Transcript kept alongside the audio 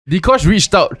Deekosh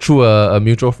reached out through a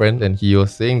mutual friend, and he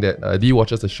was saying that Dee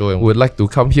watches the show and would like to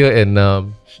come here and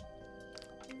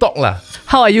talk lah.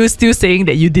 How are you still saying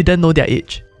that you didn't know their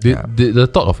age? Did the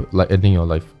thought of like ending your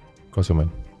life cross your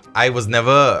mind? I was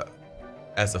never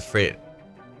as afraid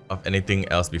of anything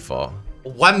else before.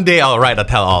 One day I'll write a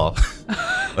tell-all.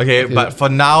 Okay, but for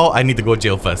now, I need to go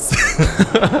jail first.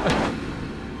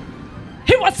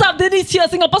 Hey, what's up? Dennis here,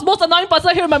 Singapore's most annoying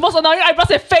person here with my most annoying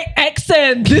eyebrows and fake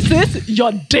accent. This is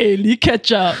your daily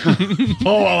Ketchup.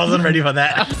 Oh, I wasn't ready for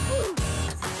that.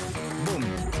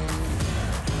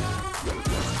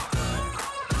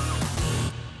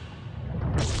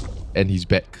 And he's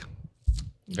back.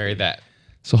 Very that.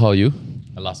 So how are you?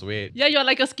 I lost weight. Yeah, you're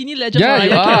like a skinny legend. Yeah, Mariah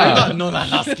you are. Carey. No,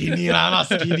 not skinny lah, not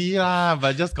skinny lah.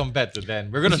 But just compared to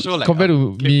then, we're gonna show like Compared a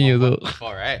to clip me of also. what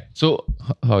before, right? So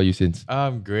how are you since?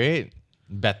 Great,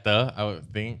 better. I would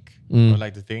think. I would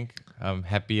like to think.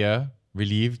 Happier,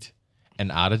 relieved,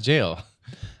 and out of jail.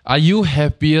 Are you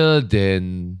happier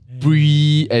than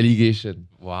pre-allegation?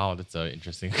 Wow, that's an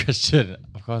interesting question.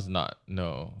 Of course not,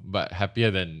 no. But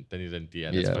happier than 2020,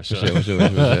 and that's for sure. For sure.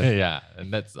 Yeah,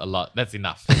 and that's a lot. That's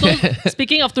enough. So,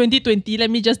 speaking of 2020,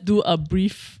 let me just do a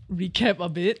brief recap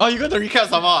of it. Oh, you got to recap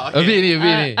some more. A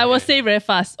bit. I will say very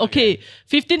fast. Okay,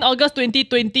 15 August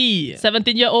 2020,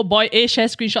 17-year-old boy A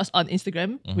shares screenshots on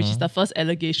Instagram, which is the first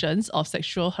allegations of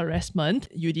sexual harassment.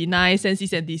 You deny,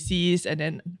 senses and disease, and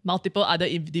then multiple other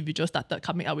individuals started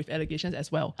coming up with allegations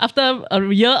as well. After a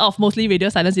year of mostly radio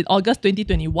silence in August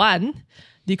 2021,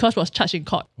 Dee Kosh was charged in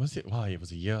court. Was it? Wow, it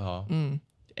was a year, huh?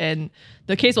 And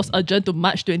the case was adjourned to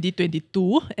March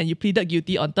 2022, and you pleaded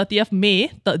guilty on 30th May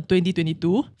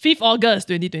 2022. 5th August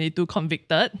 2022,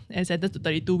 convicted and sentenced to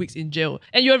 32 weeks in jail.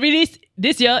 And you were released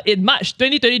this year in March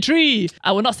 2023.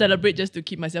 I will not celebrate just to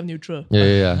keep myself neutral.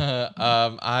 Yeah.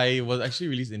 I was actually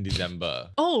released in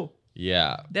December. Oh,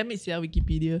 Yeah. damn it, yeah,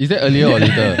 Wikipedia. Is that earlier or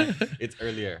later? It's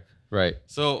earlier. Right.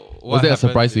 So what Was that a happens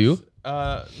surprise to you? is,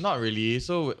 not really.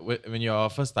 So when you're a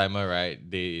first timer, right,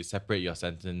 they separate your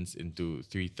sentence into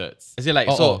 3/3. Is it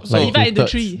like so divide into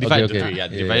thirds. three. divide into Okay. three? Yeah,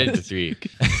 divide into three.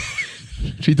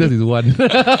 3/3 is 1.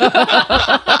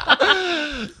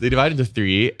 They divide into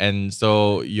three, and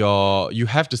so you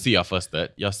have to see your first third.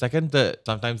 Your second third,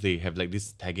 sometimes they have like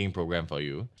this tagging program for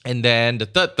you, and then the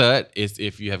third is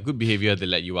if you have good behavior, they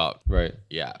let you out. Right.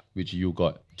 Yeah. Which you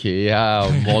got. Okay, yeah,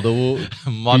 model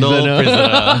Prisoner.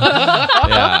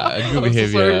 Yeah, good I'm so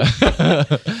behavior.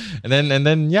 and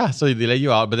then yeah, so they let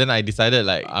you out. But then I decided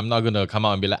like I'm not gonna come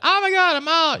out and be like, oh my god, I'm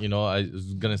out. You know, I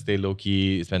was gonna stay low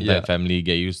key, spend time with family,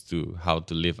 get used to how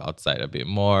to live outside a bit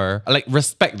more. Like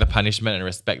respect the punishment and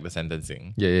respect the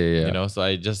sentencing. Yeah. You know, so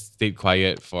I just stayed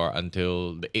quiet for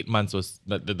until the 8 months was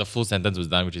the full sentence was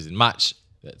done, which is in March.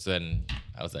 That's when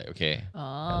I was like, okay,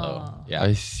 hello. Yeah.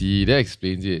 I see. That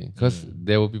explains it. Because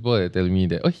there were people that telling me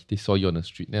that, oh, they saw you on the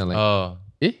street. Then I'm like, Oh.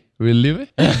 Really?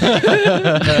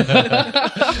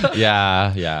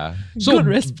 Yeah. So- Good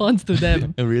response to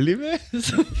them. Really, man?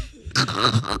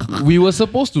 We were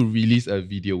supposed to release a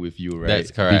video with you, right? That's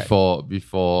correct.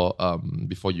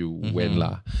 Before you went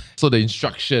lah. So the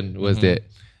instruction was that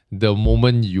the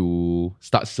moment you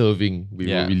start serving, we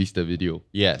will release the video.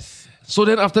 Yes. So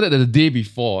then after that, the day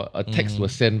before, a text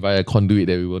was sent via conduit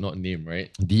that we will not name, right?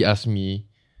 Dee asked me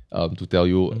to tell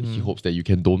you he hopes that you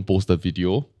don't post the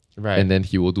video. Right. And then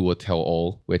he will do a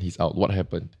tell-all when he's out. What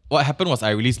happened? What happened was I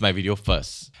released my video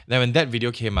first. Then when that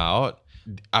video came out,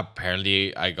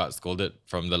 apparently I got scolded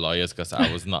from the lawyers because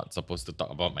I was not supposed to talk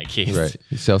about my case. Right.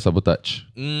 Self-sabotage.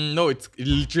 No,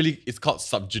 it's called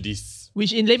subjudice.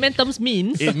 Which in layman terms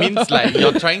means... It means like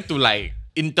you're trying to like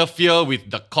interfere with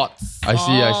the courts. I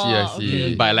see.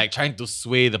 okay. By like trying to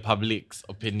sway the public's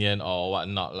opinion or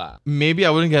whatnot lah. Maybe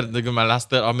I wouldn't get my last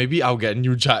third, or maybe I'll get a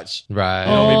new charge. Right.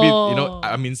 You know, maybe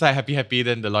I'm inside happy.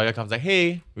 Then the lawyer comes like,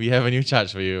 "Hey, we have a new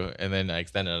charge for you," and then I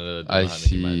extend another. I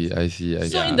see.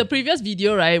 So in the previous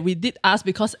video, right, we did ask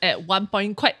because at one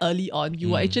point quite early on,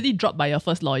 you were actually dropped by your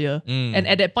first lawyer. And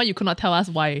at that point, you could not tell us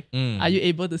why. Are you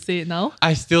able to say it now?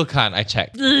 I still can't. I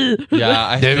checked.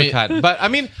 I still can't. But I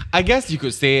mean, I guess you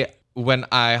could say when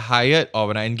I hired or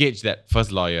when I engaged that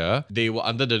first lawyer, they were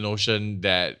under the notion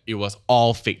that it was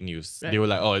all fake news. Right. They were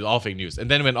like, oh, it's all fake news. And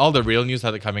then when all the real news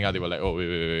started coming out, they were like, oh,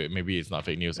 wait, maybe it's not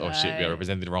fake news. Oh shit, we are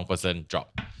representing the wrong person.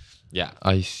 Drop. Yeah.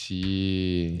 I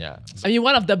see. Yeah. I mean,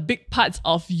 one of the big parts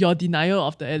of your denial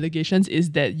of the allegations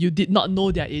is that you did not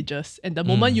know their ages. And the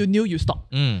moment you knew, you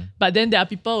stopped. But then there are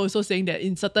people also saying that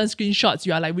in certain screenshots,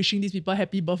 you are like wishing these people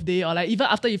happy birthday, or like even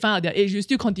after you find out their age, you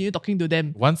still continue talking to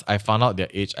them. Once I found out their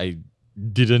age, I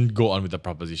didn't go on with the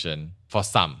proposition for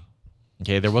some.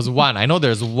 Okay, there was one. I know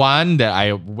there's one that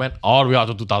I went all the way out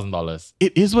to $2,000.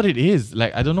 It is what it is.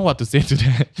 Like, I don't know what to say to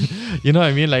that. You know what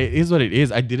I mean? Like, it is what it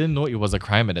is. I didn't know it was a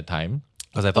crime at the time.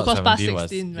 Because I thought course, 17 past was...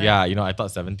 16, right? Yeah, you know, I thought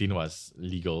 17 was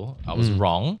legal. I was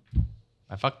wrong.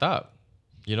 I fucked up.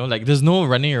 You know, like, there's no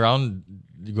going around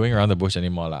the bush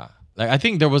anymore lah. Like, I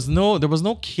think there was no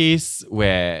case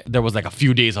where there was like a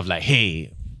few days of like,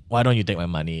 hey, why don't you take my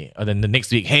money? Or then the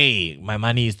next week, hey, my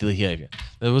money is still here.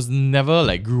 There was never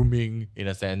like grooming in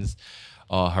a sense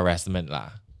or harassment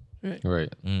lah. Right.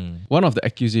 One of the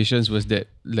accusations was that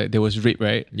like there was rape,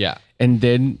 right? Yeah. And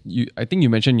then I think you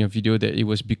mentioned in your video that it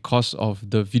was because of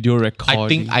the video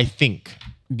recording. I think.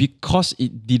 Because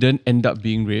it didn't end up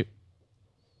being rape.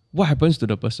 What happens to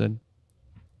the person?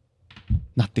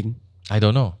 Nothing. I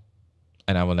don't know.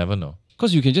 And I will never know.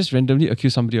 Because you can just randomly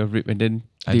accuse somebody of rape and then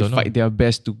they fight their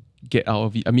best to get out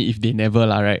of it. I mean, if they never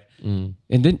lah, right? And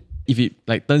then if it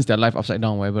like turns their life upside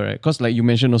down or whatever, right? Because like you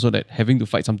mentioned also that having to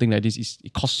fight something like this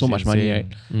it costs so much money, right?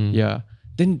 Yeah.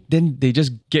 Then they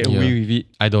just get away with it.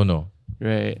 I don't know.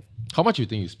 Right. How much do you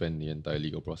think you spend the entire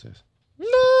legal process?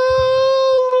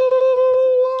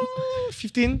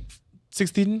 15,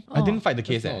 16. I didn't fight the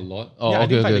case. Not a lot. I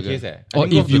didn't fight the case. Or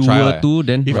if you were to,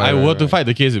 then... If I were to fight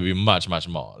the case, it would be much, much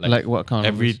more. Like what kind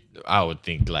of... I would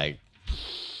think like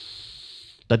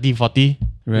 30, 40,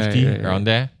 50, around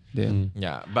there.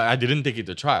 Yeah, but I didn't take it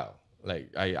to trial. Like,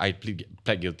 I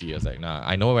pled guilty. I was like, nah,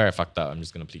 I know where I fucked up. I'm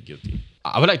just going to plead guilty.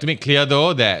 I would like to make clear,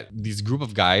 though, that this group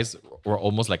of guys were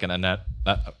almost like an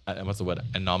what's the word?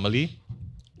 Anomaly.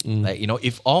 Like, you know,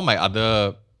 if all my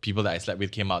other people that I slept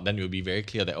with came out, then it would be very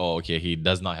clear that, oh, okay, he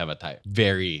does not have a type.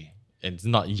 It's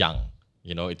not young.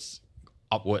 You know, it's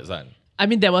upwards. I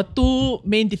mean, there were two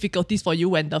main difficulties for you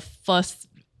when the first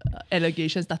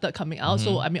allegations started coming out.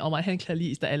 So, I mean, on one hand, clearly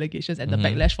it's the allegations and the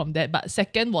backlash from that. But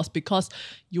second was because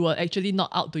you were actually not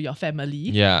out to your family.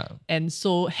 Yeah. And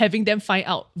so having them find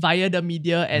out via the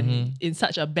media and in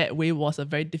such a bad way was a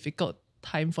very difficult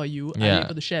time for you. Are you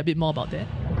able to share a bit more about that?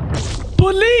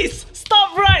 Police!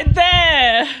 Stop right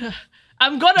there!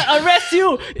 I'm gonna arrest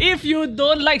you if you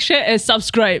don't like, share, and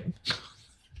subscribe.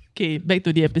 Okay, back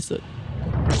to the episode.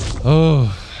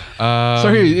 Oh.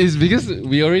 Sorry, it's because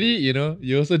we already,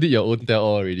 you also did your own tell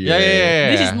all already. Yeah, right?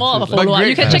 yeah. This is more of a follow-up.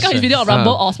 You can check out his video on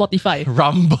Rumble or Spotify.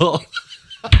 Rumble.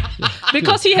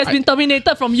 Because he has been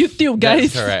terminated from YouTube,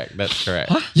 guys. That's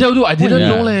correct. Yeah, dude, I didn't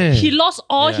know leh. He lost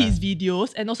all his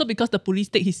videos, and also because the police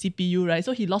take his CPU, right?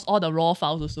 So he lost all the raw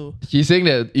files also. He's saying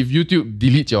that if YouTube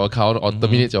deletes your account or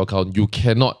terminates your account, you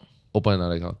cannot open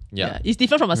another account. Yeah. It's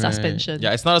different from a suspension.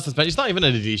 Yeah, it's not a suspension. It's not even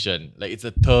a deletion. Like, it's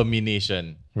a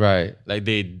termination. Right. Like,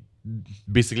 they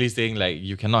basically saying like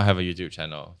you cannot have a YouTube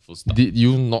channel. Full stop. Did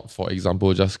you not, for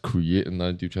example, just create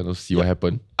another YouTube channel, see what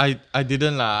happened? I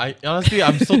didn't lah. Honestly,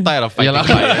 I'm so tired of fighting. You know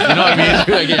what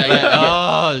I mean?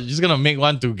 Oh, just gonna make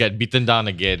one to get beaten down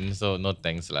again. So no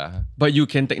thanks lah. But you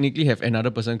can technically have another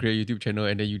person create a YouTube channel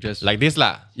and then you just like this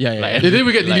lah. Yeah. Like, then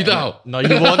we get deleted out. No,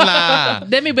 you won't lah.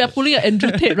 Then maybe we are pulling an Andrew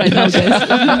Tate right now,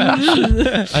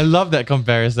 guys. I love that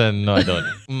comparison. No, I don't.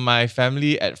 My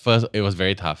family at first, it was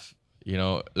very tough. You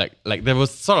know, like there was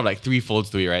sort of like three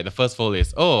folds to it, right? The first fold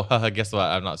is, oh, guess what?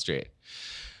 I'm not straight.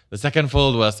 The second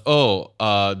fold was,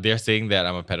 they're saying that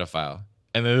I'm a pedophile.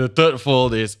 And then the third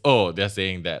fold is, they're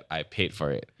saying that I paid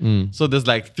for it. So there's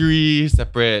like three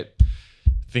separate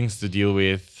things to deal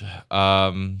with.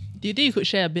 Do you think you could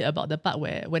share a bit about the part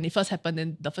where when it first happened,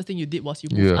 then the first thing you did was you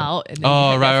moved out and then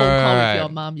you had that phone call with your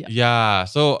mom? Yeah.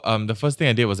 So the first thing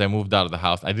I did was I moved out of the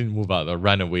house. I didn't move out, I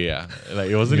ran away. Like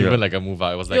it wasn't even like a move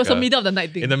out. It was like a middle of the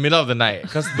night thing. In the middle of the night.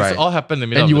 Because this all happened in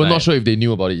the middle of the night. And you were not sure if they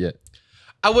knew about it yet?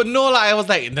 I would know like I was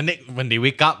like when they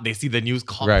wake up, they see the news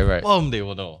call. Right. Boom, they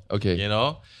will know. Okay. You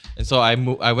know? And so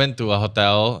I went to a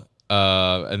hotel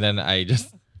and then I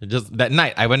just that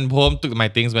night I went home, took my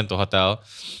things, went to a hotel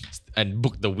and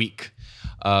booked the week.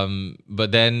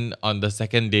 But then on the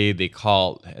second day they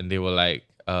called and they were like,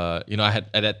 I had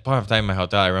at that point of time in my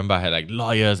hotel, I remember I had like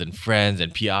lawyers and friends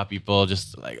and PR people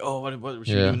just like, what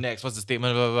should we do next? What's the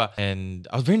statement? Blah, blah, blah. And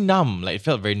I was very numb. Like it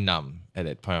felt very numb at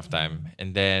that point of time.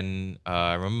 And then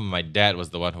I remember my dad was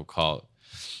the one who called.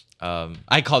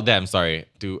 I called them,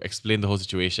 to explain the whole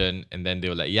situation. And then they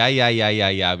were like, yeah,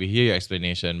 we hear your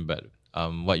explanation, but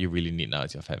what you really need now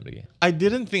is your family. I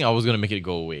didn't think I was going to make it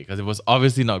go away because it was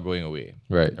obviously not going away.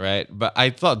 Right. But I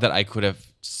thought that I could have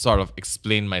sort of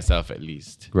explained myself at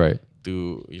least. Right.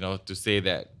 To say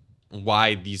that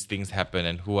why these things happen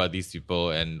and who are these people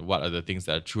and what are the things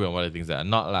that are true and what are the things that are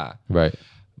not lah. Right.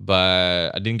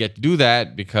 But I didn't get to do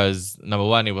that because number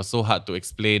one, it was so hard to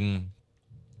explain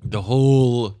the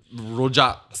whole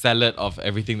rojak salad of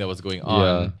everything that was going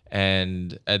on.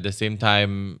 And at the same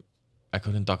time, I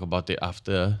couldn't talk about it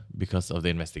after because of the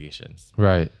investigations.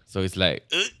 Right. So it's like,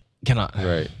 cannot.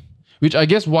 Right. Which I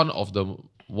guess one of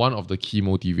the key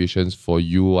motivations for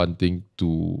you wanting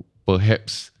to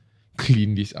perhaps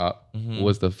clean this up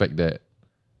was the fact that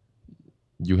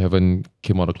you haven't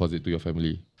came out of the closet to your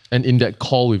family. And in that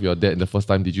call with your dad the first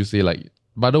time, did you say like,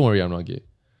 but don't worry, I'm not gay?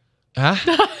 Huh?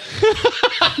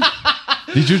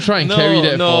 Did you try and carry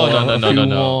that for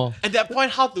more? At that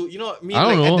point, how to, I don't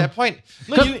know. At that point.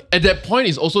 At that point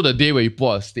is also the day where you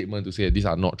put a statement to say these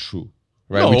are not true,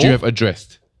 right? No. Which you have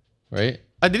addressed, right?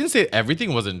 I didn't say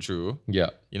everything wasn't true.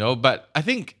 Yeah. But I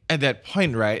think at that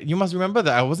point, right, you must remember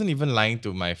that I wasn't even lying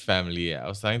to my family. I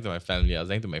was lying to my family. I was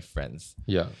lying to my friends.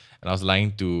 Yeah. And I was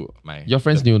lying to my... Your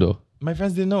friends knew though? My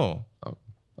friends didn't know. Oh,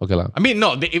 okay lah. I mean,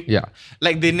 no.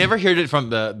 They never heard it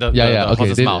from the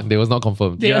horse's mouth. They was not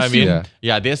confirmed. They You know what I mean? assumed.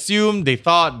 Yeah, they assumed, they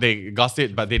thought, they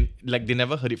gossiped, but they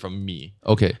never heard it from me.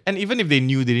 Okay. And even if they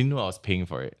knew, they didn't know I was paying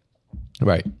for it.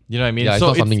 Right. You know what I mean? Yeah, it's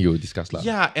not something you discussed lah.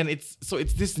 Yeah, and it's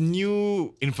this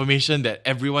new information that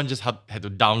everyone just had to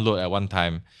download at one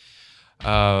time.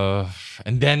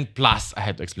 And then plus I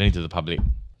had to explain it to the public.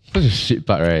 Such a shit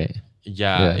part, right?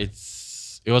 Yeah.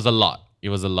 It was a lot. It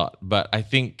was a lot. But I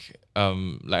think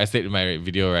like I said in my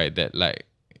video, right, that like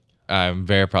I'm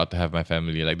very proud to have my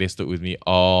family. Like they stood with me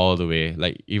all the way.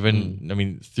 Like even I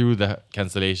mean through the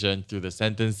cancellation, through the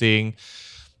sentencing,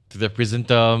 to the prison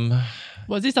term.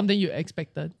 Was this something you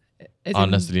expected? As in-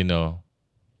 Honestly, no.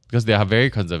 Because they are very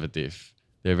conservative.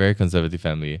 They're a very conservative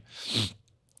family.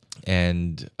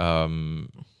 And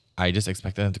I just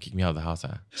expected them to kick me out of the house.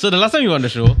 So the last time you were on the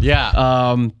show,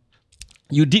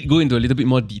 you did go into a little bit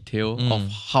more detail of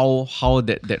how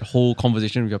that whole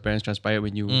conversation with your parents transpired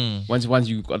when you once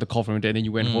you got the call from your dad and then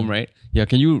you went home, right? Yeah,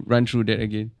 can you run through that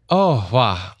again? Oh,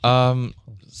 wow.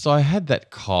 So I had that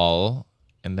call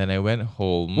and then I went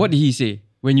home. What did he say?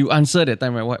 When you answered that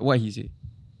time, right? What he say?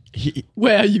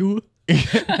 Where are you?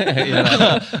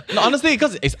 No, honestly,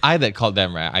 because it's I that called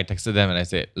them, right? I texted them and I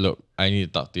said, look, I need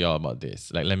to talk to y'all about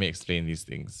this. Like, let me explain these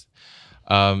things.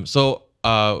 So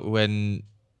when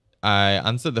I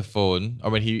answered the phone,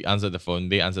 or when he answered the phone,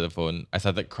 they answered the phone, I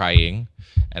started crying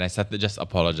and I started just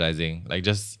apologizing. Like,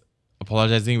 just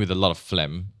apologizing with a lot of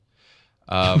phlegm.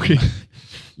 Okay.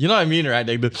 You know what I mean, right?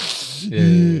 Like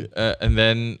and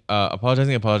then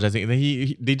apologizing. And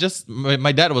then they just,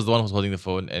 my dad was the one who was holding the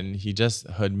phone and he just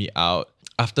heard me out.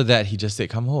 After that, he just said,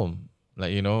 come home.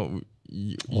 Like,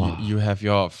 you have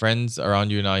your friends around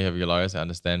you now, you have your lawyers, I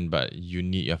understand, but you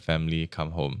need your family,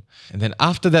 come home. And then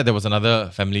after that, there was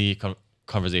another family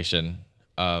conversation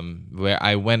where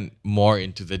I went more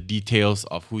into the details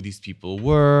of who these people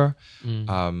were.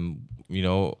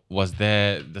 Was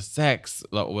there the sex?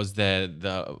 Was there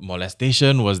the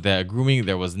molestation? Was there grooming?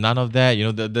 There was none of that.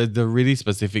 The really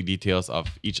specific details of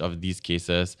each of these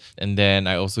cases. And then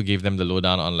I also gave them the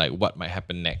lowdown on like what might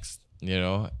happen next,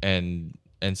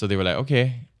 and so they were like,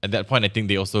 okay. At that point, I think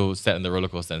they also sat on the roller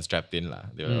coaster and strapped in.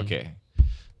 They were like, okay,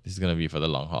 this is going to be for the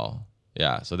long haul.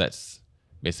 Yeah, so that's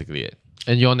basically it.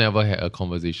 And you all never had a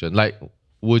conversation. Like,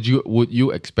 would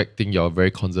you expecting your very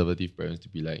conservative parents to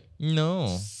be like,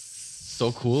 no.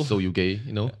 So cool. so you gay,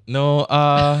 No,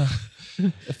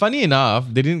 funny enough,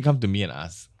 they didn't come to me and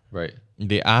ask. Right.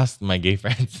 They asked my gay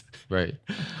friends. Right.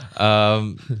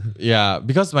 Yeah,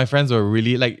 because my friends were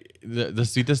really like the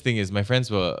sweetest thing is my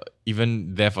friends were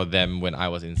even there for them when I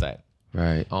was inside.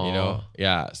 Right.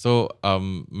 Yeah. So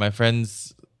my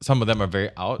friends, some of them are very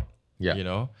out.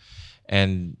 Yeah.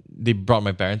 And they brought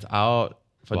my parents out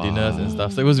for dinners and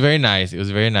stuff. So it was very nice.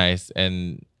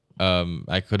 And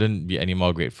I couldn't be any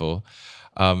more grateful.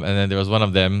 And then there was one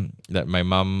of them that my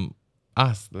mom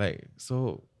asked, like,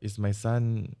 so is my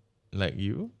son like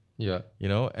you? Yeah.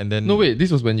 And then... No, wait,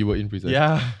 this was when you were in prison.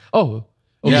 Yeah. Oh.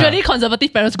 Yeah. Usually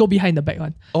conservative parents go behind the back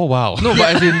one. Oh, wow. No,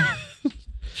 but as in,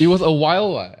 it was a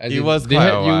while. As It in, was they quite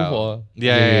had a you while. for...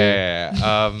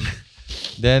 Yeah.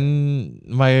 Then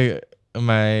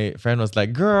my friend was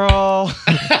like, girl,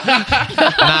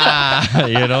 nah,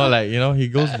 he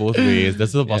goes both ways. There's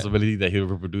still a possibility that he'll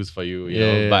reproduce for you,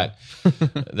 know, but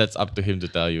that's up to him to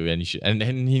tell you. And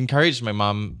he encouraged my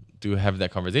mom to have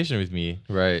that conversation with me.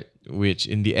 Right. Which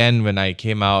in the end, when I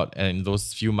came out and in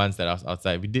those few months that I was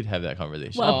outside, we did have that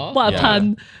conversation. What a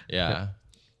pun. Yeah.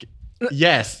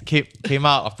 Yes, came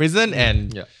out of prison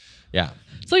and yeah.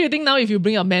 So you think now if you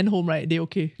bring a man home, right, they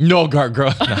okay? No, girl. No.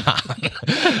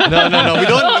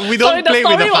 We don't Sorry, play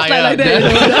with the fire. like that.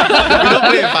 We don't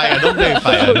play with fire. Don't play with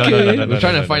fire. No. We're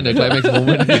trying to find the climax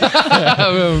moment.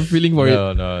 I'm feeling for it.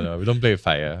 No. We don't play with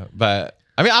fire. But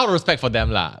I mean, out of respect for them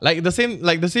lah. Like the same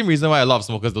reason why a lot of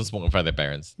smokers don't smoke in front of their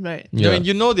parents. Right. I mean,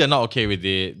 you know they're not okay with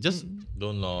it. Just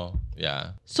don't know.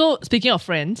 Yeah. So speaking of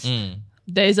friends,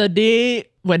 there is a day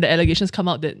when the allegations come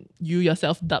out that you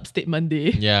yourself dubbed Statement Day.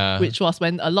 Yeah. Which was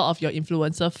when a lot of your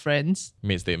influencer friends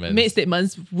Made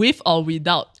statements with or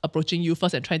without approaching you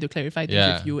first and trying to clarify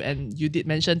things with you. And you did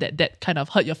mention that kind of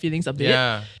hurt your feelings a bit.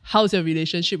 Yeah. How's your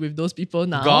relationship with those people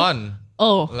now? Gone.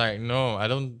 Oh. Like, no, I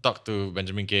don't talk to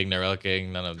Benjamin Kheng, Narelle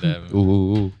Kheng, none of them.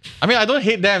 Ooh. I mean, I don't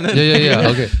hate them. Yeah.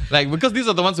 Okay. Like, because these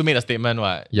are the ones who made a statement,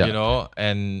 what? Yeah. You know?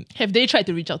 And Have they tried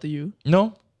to reach out to you?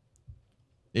 no.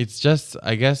 It's just,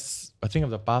 I guess, a thing of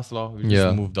the past, lor. We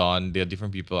just moved on. They're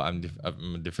different people. I'm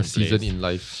a different Season place. in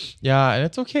life. Yeah, and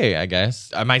it's okay, I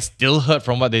guess. I might still hurt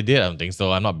from what they did. I don't think so.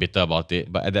 I'm not bitter about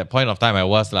it. But at that point of time, I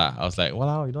was lah. I was like,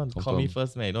 wow, you don't call me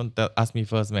first, man. You don't ask me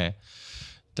first, man.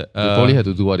 They probably had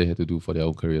to do what they had to do for their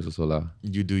own careers also lah.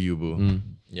 You do you, boo.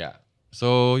 Yeah.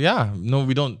 So yeah, no,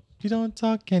 we don't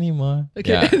talk anymore.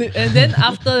 Okay. Yeah. And then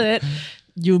after that,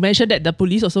 you mentioned that the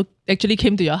police also actually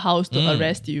came to your house to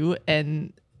arrest you,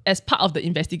 and as part of the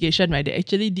investigation, right, they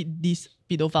actually did this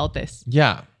pedophile test.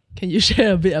 Yeah. Can you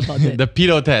share a bit about that? The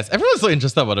pedo test. Everyone's so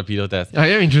interested about the pedo test. I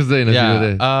am interested in the video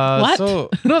there. What? So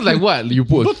Not like what you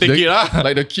put. Don't take it,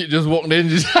 like the kid just walked in,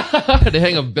 just they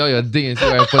hang a bell your dick and see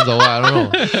what happens or what. I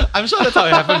don't know. I'm sure that's how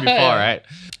it happened before, right?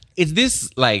 It's this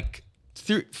like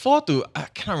 4 to I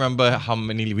can't remember how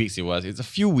many weeks it was. It's a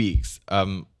few weeks.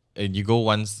 And you go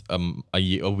once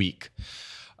a week.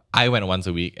 I went once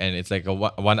a week, and it's like a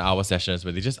 1 hour sessions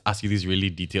where they just ask you these really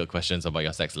detailed questions about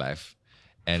your sex life.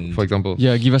 And For example.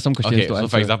 Yeah, give us some questions okay, to so answer.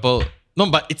 for example, no,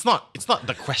 but it's not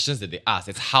the questions that they ask,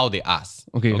 it's how they ask.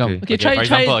 Okay, come. Okay, try, for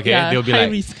example, yeah, they'll be high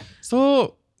like, risk.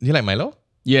 so do you like Milo?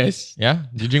 Yes. Yeah?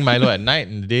 Do you drink Milo at night,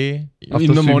 in the day?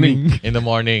 In the morning. In the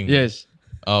morning. Yes.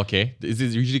 Okay. Is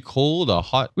it usually cold or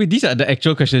hot? Wait, these are the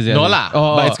actual questions. Yeah. No lah.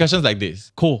 Oh, But it's questions like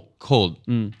this. cool. Cold.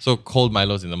 So cold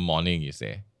Milos in the morning, you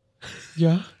say.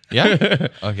 Yeah. Yeah?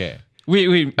 Okay.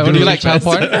 Wait. Do you like child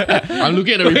porn? I'm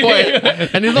looking at the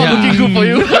report and it's not looking good for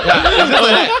you. Yeah, it's just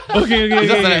like that. Okay.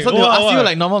 It's just like that. So they'll ask you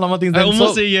like normal things. I Then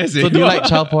almost say yes. So do you like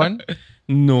child porn?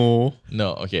 No.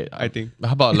 No, okay. I think.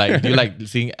 How about like, do you like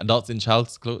seeing adults in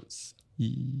child's clothes?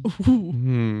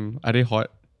 Are they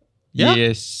hot? Yeah.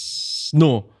 Yes.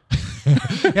 No.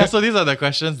 Yeah, so these are the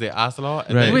questions they ask, lor.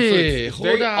 And Right. then- Wait, so it's hold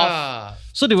very on. off.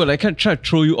 So they were like kind of try to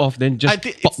throw you off, then just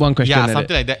think pop it's- one question. Yeah, like something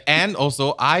that. like that. And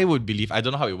also, I would believe, I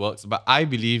don't know how it works, but I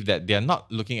believe that they're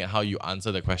not looking at how you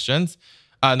answer the questions.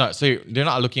 No, sorry, they're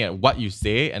not looking at what you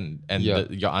say and Yeah.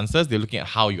 your answers. They're looking at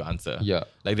how you answer. Yeah.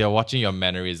 Like they're watching your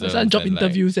mannerisms. Some job and, like-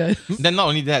 interviews. Then not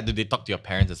only that, do they talk to your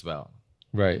parents as well?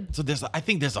 Right. So I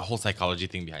think there's a whole psychology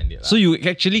thing behind it. So you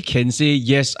actually can say,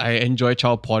 yes, I enjoy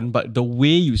child porn, but the way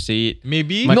you say it,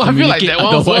 maybe might No, I feel like communicate that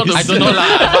one was one of the- I don't know lah.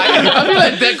 I feel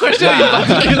like that question in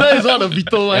particular is one of the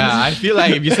veto ones. Yeah, I feel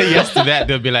like if you say yes to that,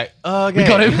 they'll be like, oh, okay. We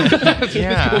got him.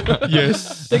 Yeah.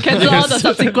 Yes. They cancel all the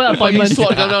subsequent Fucking appointments.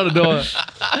 SWAT come down the door.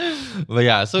 But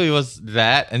yeah, so it was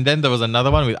that. And then there was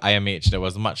another one with IMH that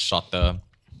was much shorter.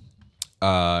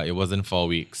 It wasn't 4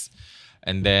 weeks.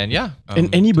 And then, yeah.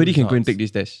 and anybody two can go and results. take this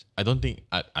test. I don't think,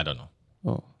 I don't know.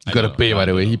 Oh. I You gotta don't know. pay, No, by I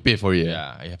the don't way. know. He paid for it.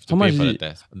 Yeah, you have to How much pay for is the it?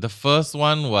 test. The first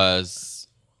one was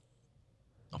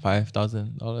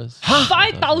 $5,000.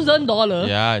 $5,000.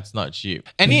 Yeah, it's not cheap.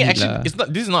 It's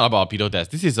not. This is not about a pedo test.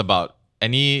 This is about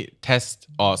any test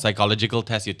or psychological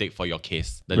test you take for your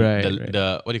case. Right.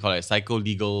 The what do you call it?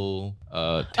 Psycho-legal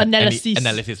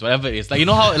Analysis. whatever it is. Like, you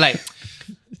know how like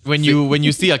when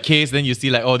you see a case, then you see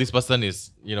like, oh, this person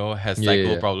is, has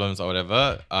psycho problems or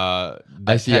whatever.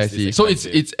 I see. So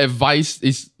it's advice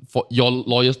is for your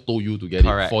lawyers told you to get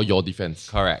it for your defense.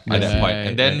 correct at that point.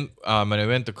 And then when I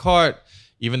went to court,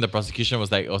 even the prosecution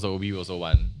was like, also we also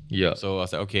won. Yeah. So I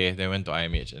was like, okay. Then I went to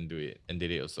IMH and did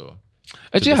it also.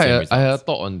 Actually, the same I had a results.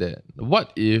 thought on that.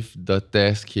 What if the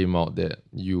test came out that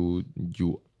you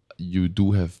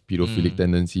do have pedophilic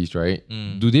tendencies, right?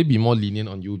 Do they be more lenient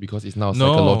on you because it's now a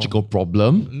psychological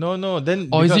problem? No. Then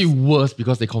Or is because it worse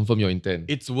because they confirm your intent?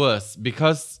 it's worse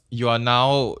because you are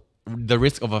now the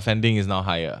risk of offending is now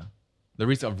higher. The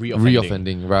risk of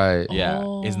Reoffending, right?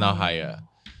 Yeah, is now higher.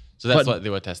 So that's what they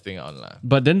were testing on.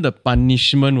 But then the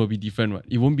punishment will be different. Right?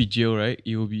 It won't be jail, right?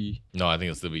 It will be... No, I think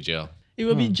it'll still be jail. It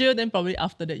will be jail, then probably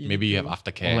after that. Maybe you have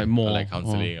aftercare, Or like more. or like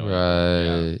counseling. or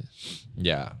Right.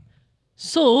 Yeah.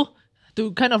 So,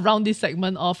 to kind of round this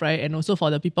segment off, right, and also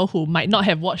for the people who might not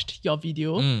have watched your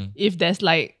video, if there's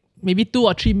like maybe 2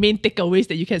 or 3 main takeaways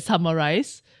that you can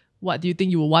summarize, what do you think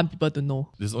you would want people to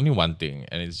know? There's only one thing,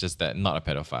 and it's just that not a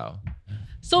pedophile.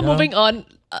 So moving on,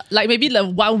 like maybe the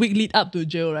 1 week lead up to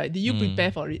jail, right? Did you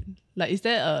prepare for it? Like, is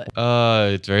there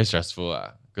a... It's very stressful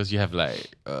because you have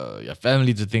like your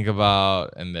family to think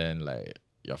about, and then like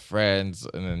your friends,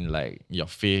 and then like your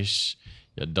fish,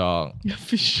 your dog. Your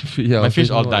fish? Yeah, My fish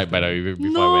all died by the way before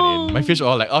I went in. My fish were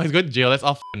all like, oh, he's going to jail, let's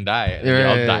all f***ing die. And they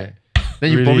all died.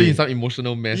 Then you Really? probably in some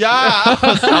emotional mess. Yeah, I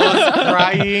was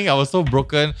crying. I was so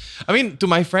broken. I mean, to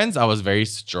my friends, I was very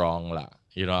strong lah.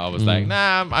 You know, I was like,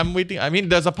 nah, I'm waiting. I mean,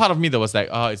 there's a part of me that was like,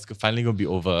 oh, it's finally gonna be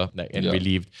over, like, and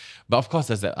relieved. But of course,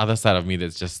 there's that other side of me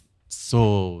that's just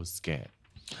so scared.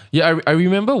 Yeah, I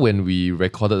remember when we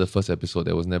recorded the first episode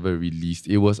that was never released.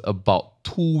 It was about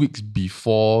 2 weeks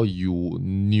before you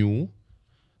knew.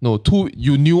 No,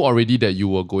 you knew already that you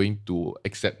were going to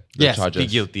accept the charges. Plead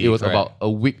guilty. It was correct. about a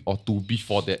week or two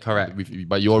before that. Correct.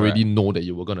 But you already know that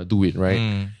you were gonna do it,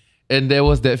 right? And there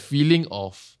was that feeling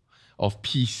of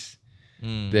peace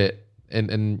that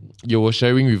and you were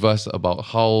sharing with us about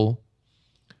how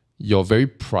your very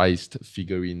prized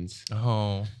figurines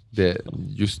that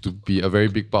used to be a very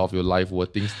big part of your life were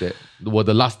things that were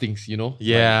the last things, you know?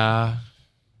 Yeah.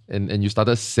 And you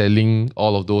started selling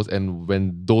all of those, and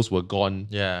when those were gone,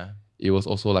 it was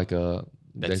also like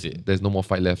there's no more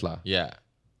fight left lah. Yeah.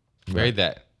 Very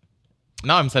that.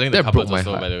 Now I'm selling the That broke cupboards my also,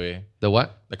 heart. by the way. The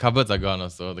what? The cupboards are gone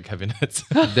also, the cabinets.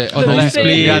 The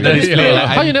display. Yeah, the display. Like,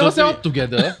 how you I'm never totally- sell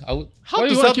together? How why to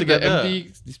you sell wanna keep the together?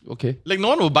 empty okay. Like no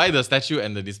one will buy the statue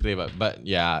and the display, but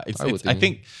yeah, it's I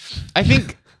think.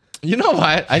 think you know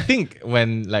what? I think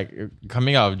when like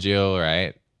coming out of jail,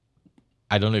 right?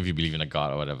 I don't know if you believe in a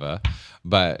God or whatever,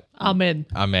 but Amen.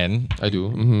 Amen. I do.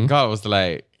 Mm-hmm. God was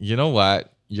like, you know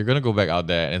what? You're gonna go back out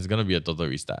there and it's gonna be a total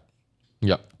restart.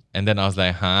 Yep. And then I was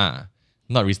like,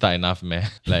 not restart enough, man.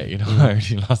 Like, you know, I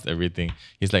already lost everything.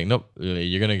 He's like, nope,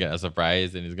 you're gonna get a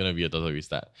surprise and it's gonna be a total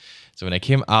restart. So when I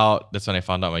came out, that's when I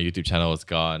found out my YouTube channel was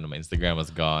gone, my Instagram was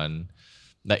gone.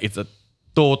 Like it's a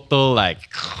total like,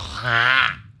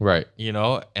 Right. you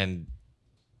know, and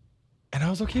I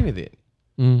was okay with it.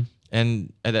 Mm.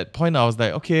 And at that point, I was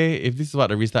like, okay, if this is what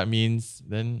the restart means,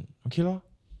 then okay lor.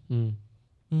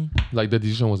 Like the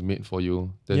decision was made for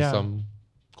you. There's Yeah. some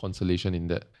consolation in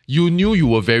that. You knew you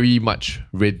were very much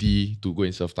ready to go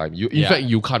and serve time. In fact,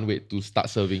 you can't wait to start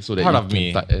serving so that Part it of can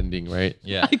me. start ending, right?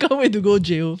 Yeah. I can't wait to go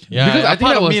jail. Yeah, Because I a think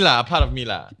part that of was- me lah, a part of me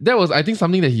lah. That was, I think,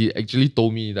 something that he actually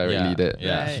told me directly Yeah, that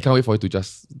yeah. he can't wait for it to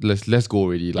just let's go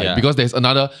already. Like Yeah. because there's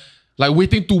another, like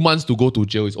waiting 2 months to go to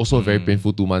jail is also a very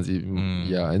painful 2 months.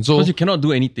 Yeah, and so Because you cannot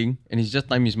do anything, and it's just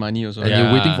time is money also. and Yeah.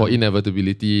 you're waiting for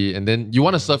inevitability, and then you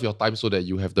want to serve your time so that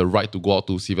you have the right to go out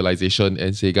to civilization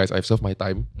and say, guys, I've served my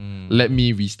time. Let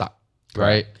me restart,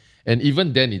 right? And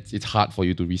even then, it's hard for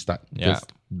you to restart because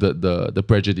the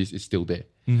prejudice is still there.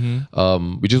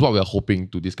 Which is what we're hoping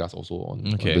to discuss also on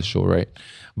the show, right?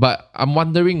 But I'm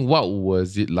wondering, what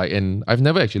was it like? And I've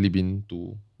never actually been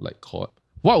to like court.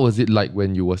 What was it like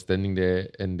when you were standing there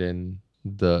and then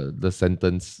the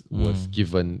sentence was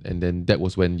given, and then that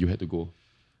was when you had to go?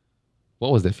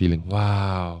 What was that feeling?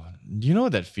 Wow. Do you know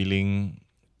that feeling?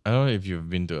 I don't know if you've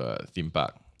been to a theme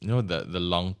park. You know the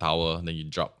long tower that you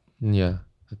drop? Yeah,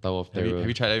 the Tower of Have Terror.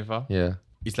 you tried that before? Yeah,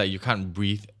 It's like you can't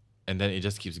breathe and then it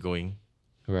just keeps going.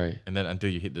 right, And then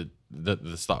until you hit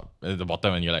the stop at the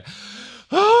bottom and you're like,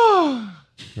 oh,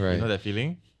 right. you know that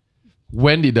feeling?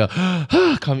 When did the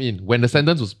come in? When the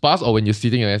sentence was passed, or when you're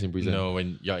sitting your ass in prison? No,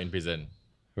 when you're in prison.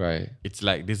 Right. It's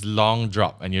like this long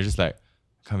drop and you're just like,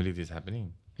 I can't believe this is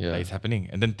happening. Yeah. Like, it's happening.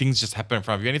 And then things just happen in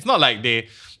front of you. And it's not like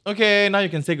okay, now you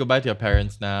can say goodbye to your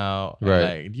parents now. And Right.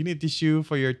 like, do you need tissue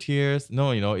for your tears?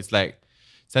 No, you know, it's like,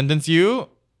 sentence you.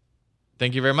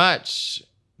 Thank you very much.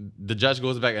 The judge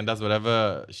goes back and does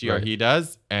whatever she or Right. he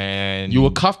does. And You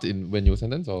were cuffed when you were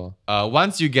sentenced, or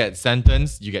once you get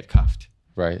sentenced, you get cuffed.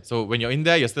 right? So when you're in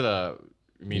there, you're still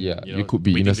you could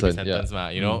be waiting innocent, to be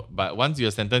sentenced, you know. But once you're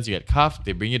sentenced, you get cuffed.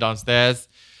 They bring you downstairs,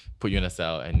 put you in a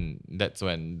cell, and that's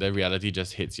when the reality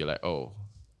just hits. You're like, oh,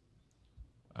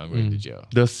 I'm going to jail,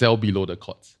 The cell below the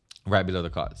courts, right below the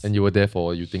courts. and you were there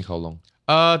for, you think, how long?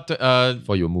 I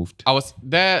Before you were moved. was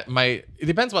there. It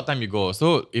depends what time you go.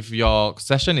 So if your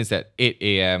session is at 8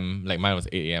 a.m., like mine was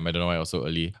 8 a.m. I don't know why it was so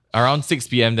early. Around 6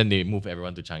 p.m., then they move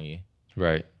everyone to Changi.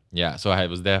 Right. Yeah, so I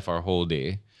was there for a whole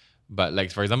day. But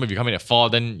like, for example, if you come in at 4,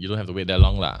 then you don't have to wait that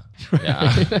long lah. Yeah.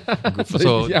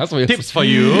 So Yeah, so tips for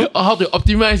you. How to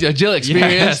optimize your jail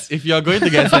experience. Yes, if you're going to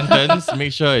get sentenced,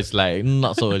 make sure it's like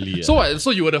not so early. So what?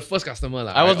 So you were the first customer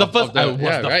lah. I was right? the first- I was the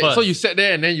right? first. So you sat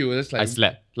there and then you were just like, I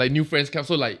slept. like new friends come.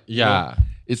 So like, you Yeah. know,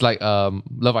 it's like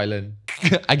Love Island.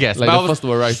 I guess. Like but the I was- first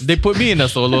to arrive. They put me in a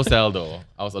solo cell though.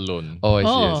 I was alone. Oh, I see.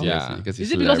 I Oh. see. I Yeah. see. Because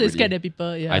Is it because they scared that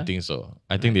people? Yeah. I think so.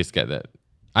 I think they scared that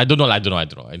I don't know. I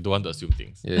don't want to assume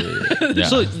things. Yeah.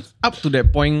 So up to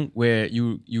that point where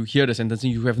you hear the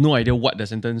sentencing, you have no idea what the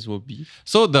sentence will be.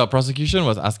 So the prosecution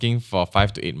was asking for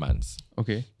 5 to 8 months.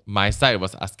 Okay. My side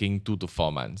was asking 2 to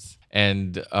 4 months.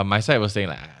 And my side was saying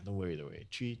like, don't worry.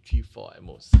 3, 4 at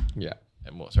most. Yeah.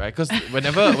 At most, right? Because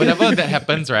whenever that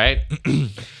happens, right,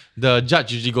 the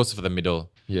judge usually goes for the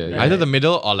middle. Yeah. Either the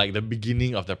middle or like the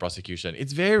beginning of the prosecution.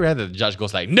 It's very rare that the judge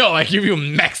goes like, no, I give you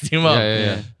maximum.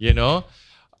 Yeah. You know?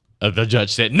 The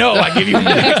judge said, no, I give you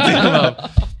maximum.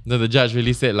 No, the judge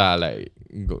really said like,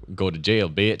 go to jail,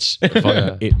 bitch,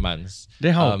 for 8 months.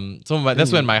 Then how?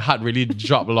 That's when my heart really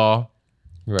dropped, law.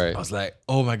 Right. I was like,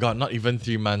 oh my God, not even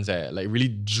 3 months, like really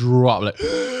dropped, like.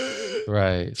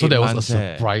 Right. So there was a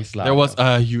surprise, There was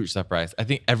a huge surprise. I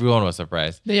think everyone was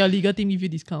surprised. Then your legal team give you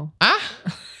discount.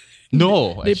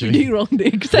 No, They actually. predict wrong.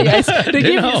 They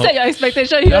set your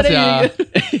expectation here. Then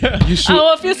You I should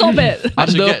will feel so bad. I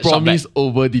should under get shop promise, back.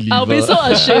 over deliver. I'll be so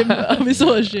ashamed.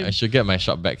 I should get my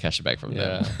shop back, cash back from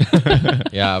them.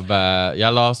 Yeah, but yeah,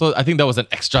 lor. So I think that was an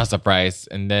extra surprise.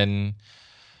 And then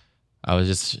I was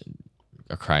just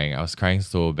crying. I was crying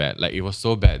so bad. Like it was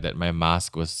so bad that my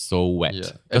mask was so wet.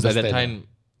 Yeah. Because at that Understand. time,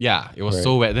 yeah, it was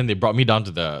so wet. Then they brought me down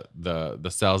to the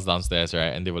cells downstairs, right?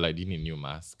 And they were like, "Do you need a new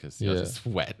mask?" Because it was just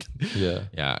wet. Yeah.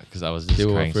 Yeah, because I was just They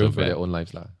were crying afraid so for their bad. own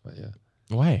lives, lah. But yeah.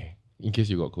 Why? In case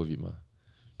you got COVID, ma.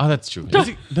 Oh, that's true. Does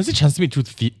it transmit through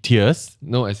tears?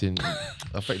 No, as in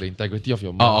affect the integrity of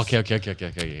your Oh, mask. okay.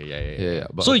 Yeah.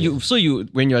 But So okay. you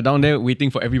when you're down there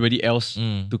waiting for everybody else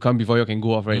to come before you can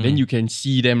go off, right? Then you can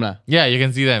see them lah. Yeah, you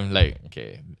can see them like,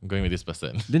 okay, I'm going with this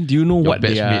person. Then do you know what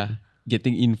they batchmate. are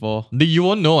getting in for? You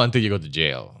won't know until you go to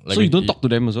jail. Like, So you don't talk to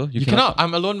them also? You cannot.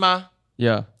 I'm alone, ma.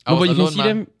 Yeah. I No, but was you can alone, see ma.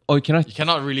 them. Or you cannot. You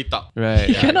cannot really talk. Right.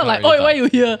 You cannot like, really oh, why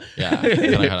talk. you here?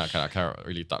 Yeah, cannot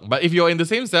really talk. But if you're in the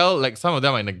same cell, like some of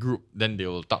them are in a group, then they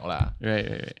will talk lah.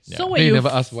 Right. So Then when you you never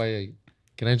ask why.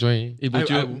 Can I join?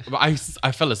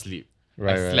 I fell asleep.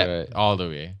 Right, I right, slept right. all the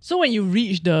way. So when you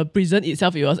reach the prison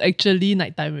itself, it was actually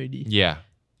nighttime already. Yeah.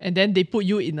 And then they put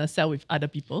you in a cell with other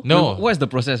people. No. What's the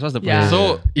process? What's the Yeah. process?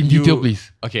 So In detail,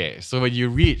 please. Okay, so when you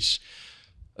reach,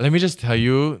 let me just tell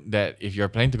you that if you're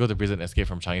planning to go to prison, escape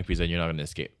from Changi Prison, you're not gonna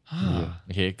escape.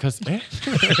 Okay, because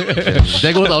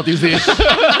There goes our Tuesday.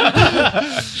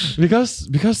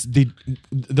 because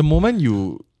the moment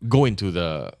you go into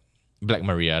the Black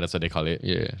Maria, that's what they call it.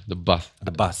 Yeah, the bus.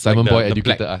 The bus. Simon like Boy the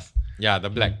educated black, us. Yeah, the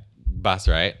black bus,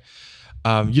 right?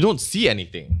 You don't see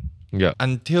anything Yeah.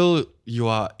 until you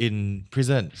are in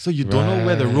prison. So you don't know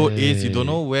where the road is, you don't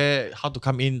know how to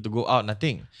come in, to go out,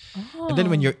 nothing. And then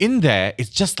when you're in there, it's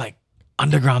just like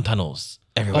underground tunnels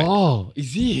everywhere. Oh,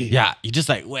 is it? Yeah, you're just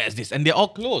like, where is this? And they're all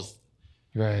closed.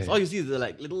 Right. So all you see is the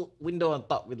like little window on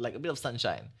top with like a bit of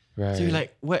sunshine. Right. So you're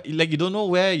like, where? Like you don't know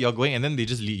where you're going, and then they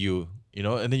just lead you,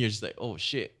 and then you're just like, oh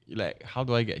shit. You're like, how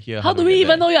do I get here? How do we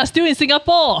even know you are still in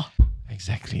Singapore?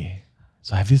 Exactly.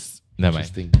 So I have this. Never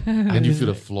mind. Interesting. Then you feel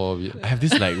the floor of it. I have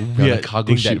this like on weird a cargo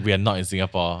thing ship. that we are not in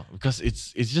Singapore because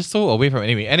it's just so away from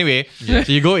anyway. So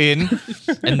you go in,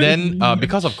 and then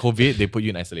because of COVID, they put you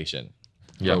in isolation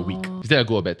for a week. Is that a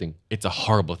good or bad thing? It's a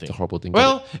horrible thing. It's a horrible thing.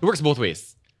 Well, it works both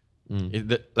ways.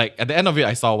 Like at the end of it,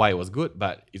 I saw why it was good,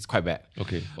 but it's quite bad.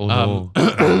 Okay. Oh no.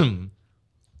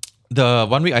 The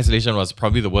 1 week isolation was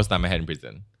probably the worst time I had in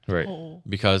prison Right. Oh.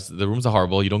 because the rooms are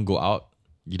horrible. You don't go out.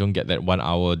 You don't get that 1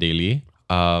 hour daily.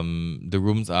 The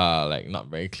rooms are like not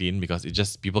very clean because it's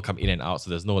just people come in and out. So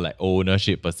there's no like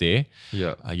ownership per se.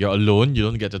 Yeah. You're alone. You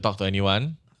don't get to talk to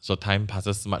anyone. So time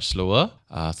passes much slower.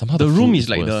 Somehow The food room is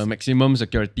like worse. the maximum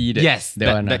security.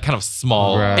 That kind of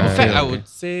small. Right. In fact, I Okay. would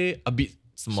say a bit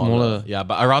smaller. Yeah,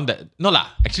 but around that. No lah.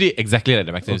 Actually, exactly like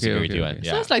the maximum Okay, security okay, one. okay.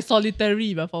 Yeah. Sounds like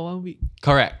solitary, but for 1 week.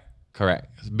 Correct.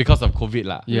 Because of COVID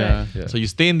lah. Yeah. Yeah. So you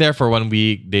stay in there for 1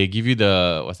 week. They give you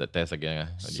the what's that test again?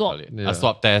 What do you Swab. call it? Yeah. A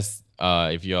swab test.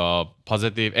 If you're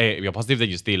positive, then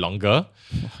you stay longer.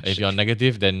 If you're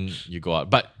negative, then you go out.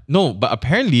 But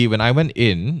apparently when I went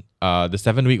in, the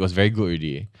 7 week was very good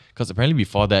already. Because apparently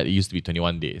before that it used to be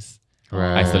 21 days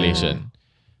Right. isolation.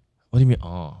 What do you mean?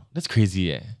 Oh, that's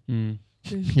crazy.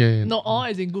 Yeah. No, all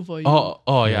is in good for you.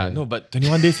 Oh yeah. No, but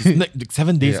 21 days is like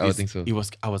 7 days. Yeah, I would think so.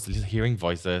 I was hearing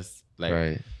voices like.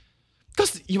 Right.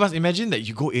 Because you must imagine that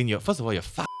you go in, first of all, you're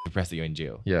depressed that you're in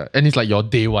jail. Yeah. And it's like your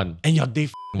day one. And your day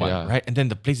one, Yeah. right? And then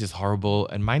the place is horrible.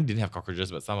 And mine didn't have cockroaches,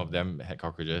 but some of them had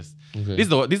cockroaches. Okay. This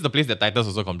is the place that Titus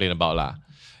also complained about lah.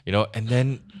 And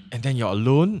then you're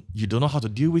alone. You don't know how to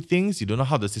deal with things. You don't know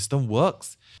how the system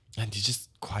works. And you're just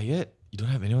quiet. You don't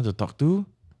have anyone to talk to.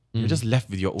 You're just left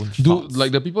with your own Do thoughts.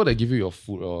 like the people that give you your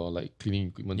food or like cleaning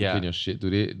equipment to Yeah. clean your shit,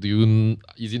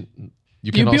 is it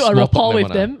You cannot build a small talk rapport with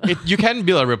one, them. You can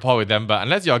build a rapport with them, but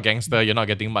unless you're a gangster, you're not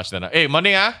getting much. Then, hey,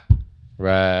 morning, ah.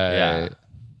 Right.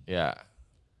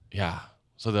 Yeah.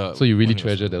 So So you really morning was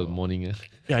treasure so- the morning.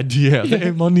 Yeah, dear.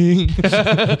 Hey, morning.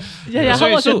 Yeah. How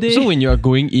was so, your day? so when you are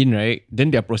going in, right, then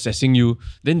they're processing you,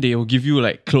 then they will give you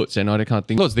like clothes and all that kind of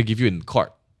thing. Clothes they give you in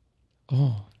court.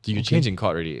 Oh, So you change in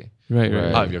court already. right.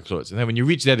 Out of your clothes. And then when you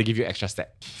reach there, they give you extra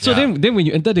set. So then when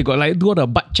you enter, they got like do all the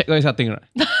butt check or something,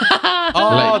 right?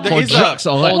 Oh, Like for drugs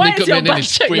or what? All Why naked is your man, then they butt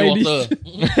check spray like water.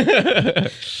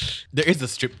 there is a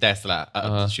strip test lah,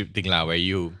 strip thing lah, where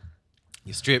you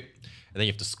strip and then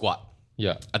you have to squat.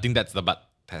 Yeah. I think that's the butt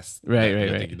test. Right, that right, you're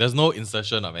right. thinking. There's no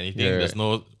insertion of anything. Yeah, There's right.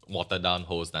 no watered down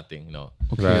hose, nothing. No.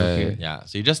 Okay. Yeah.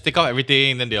 So you just take off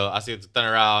everything, then they'll ask you to turn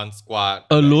around, squat.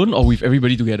 Alone or with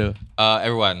everybody together?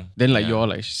 Everyone. Then like Yeah. you're all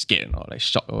like scared or like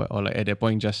shocked or like at that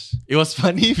point just It was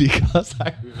funny because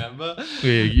I remember.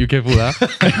 Wait, you careful, huh?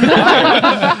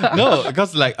 No,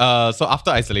 because like so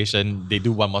after isolation, they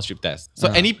do one more strip test. So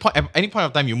any point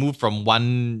of time you move from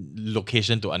one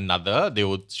location to another, they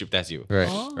will strip test you. Right.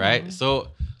 Right? So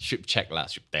strip check lah,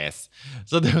 strip test.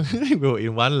 So they were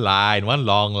in one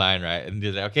long line, right? And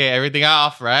they're like, okay, everything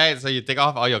off, right? So you take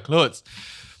off all your clothes.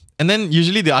 And then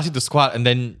usually they ask you to squat and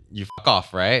then you fuck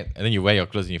off, right? And then you wear your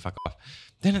clothes and you fuck off.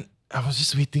 Then I was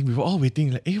just waiting. We were all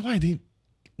waiting. Like, hey, why are they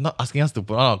not asking us to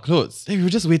put on our clothes? Then we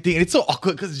were just waiting. And it's so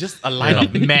awkward because it's just a line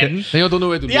of men. Then you don't know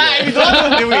where to do Yeah,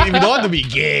 that. we don't want to be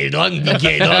gay. We don't want to be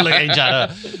gay. Don't look at each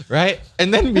other. Right?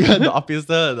 And then we heard the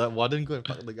officer, the warden, go and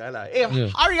fuck the guy. Like, hey,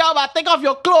 hurry up, take off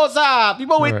your clothes.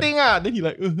 People waiting. Then he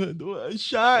like, I'm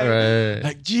shy. Right.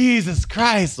 Like, Jesus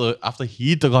Christ. So after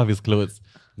he took off his clothes,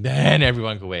 then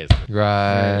everyone could wear his clothes.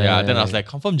 Right. Yeah, then I was like,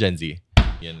 confirm Gen Z.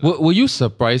 Were you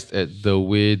surprised at the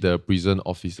way the prison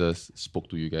officers spoke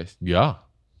to you guys? Yeah.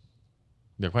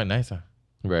 They're quite nice.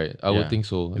 Right. I Yeah. would think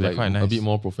so. They're Like quite a nice. bit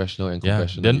more professional and Yeah.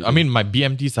 compassionate. Then, you I think? mean, my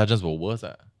BMT sergeants were worse.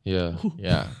 yeah.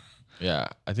 Yeah. Yeah.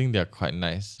 I think they're quite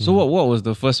nice. So what was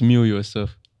the first meal you were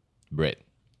served? Bread.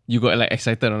 You got like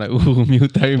excited, I'm like, ooh, meal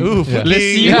time. Ooh, Let's fucking-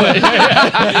 see what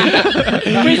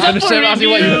Prison The chef ask you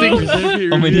what you think.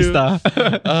 how many star.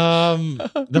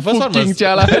 The first one Fucking was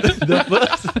jialat.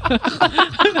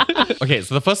 okay.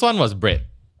 So the first one was bread,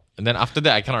 and then after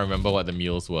that, I cannot remember what the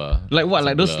meals were. Like what?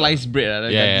 Like those Blur. sliced bread.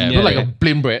 Like Yeah, gardenia, yeah, Not like right? a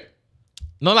plain bread.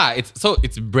 No lah.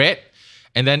 It's bread,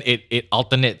 and then it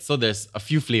alternates. So there's a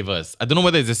few flavors. I don't know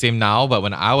whether it's the same now, but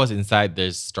when I was inside,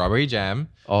 there's strawberry jam,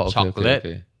 Oh, okay, chocolate,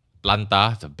 okay.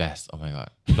 planta, the best. Oh my god,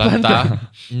 planta,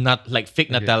 like fake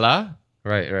Nutella.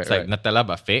 Right. It's like Nutella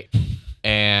but fake,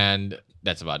 and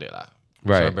that's about it lah.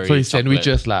 Right. Strawberry, So it's chocolate.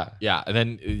 sandwiches lah. Yeah, and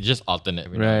then it just alternate.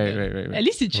 every now and then. Right. At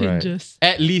least it changes.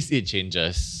 At least it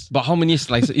changes. But how many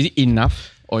slices? Is it enough?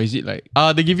 Or is it like...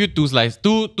 They give you two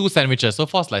sandwiches, so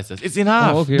 4 slices. It's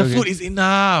enough. Oh, okay, the okay. food is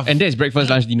enough. And that's breakfast,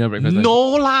 lunch, dinner, breakfast, lunch.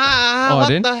 no lah. Oh, What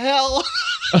then? the hell?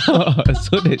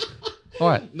 So that...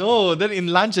 What? No, then in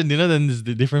lunch and dinner, then there's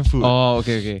the different food. Oh,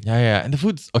 okay. Yeah. And the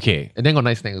food's okay. And then got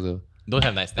nice snacks also. Don't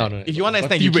have nice snack. no. If you want nice But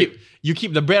snack, tea break. you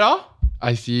keep the bread off.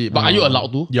 I see. But are you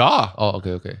allowed to? Yeah. Oh,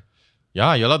 okay.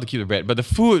 Yeah, you're allowed to keep the bread. But the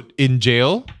food in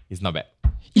jail is not bad.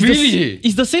 Really?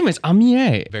 It's the same as army,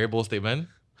 right? Very bold statement.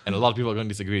 And a lot of people are going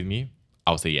to disagree with me.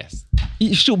 I'll say yes.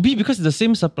 It should be because it's the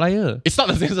same supplier. It's not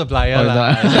the same supplier. Oh, lah.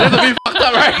 that- That's a bit fucked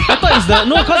up, right? I thought it's the...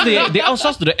 No, because they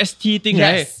outsource to the ST thing,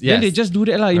 right? Yes, Then yes. they just do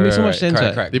that, lah. It makes so much sense,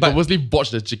 right? Correct. They But- purposely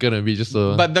botch the chicken a bit just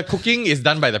so. But the cooking is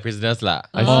done by the prisoners lah.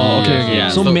 I see. Oh, okay. Yeah,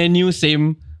 so so- menu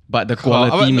same, but the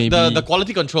quality maybe... The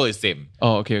quality control is same.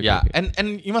 Oh, okay. Yeah,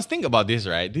 and you must think about this,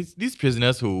 right? These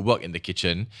prisoners who work in the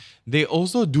kitchen, they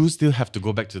also do still have to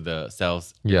go back to the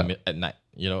cells at night,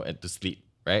 and to sleep,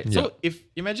 right? Yeah. So if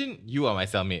imagine you are my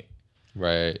cellmate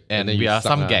right. and then we you are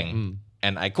suck some lah. gang,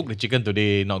 and I cook the chicken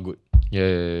today, not good.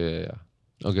 Yeah.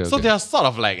 Okay. So they are sort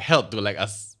of like held to like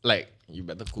us, like you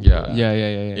better cook. Yeah. good,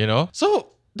 Yeah. You know, so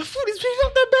the food is really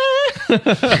not that bad.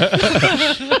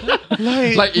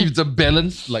 Like if the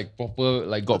balance like proper,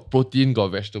 like got protein, got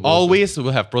vegetables. Always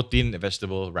will have protein,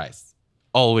 vegetable, rice.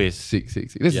 Always. Six.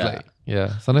 This Yeah. is like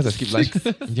sometimes I skip lunch.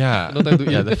 Yeah. No time to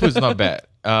Yeah, eat. the food's not bad.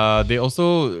 They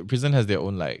also prison has their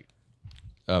own like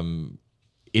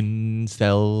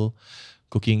in-cell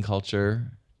cooking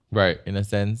culture Right. in a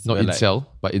sense. Not where, in like,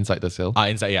 cell, but inside the cell.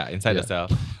 inside the cell.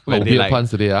 Where Oh, they weird like puns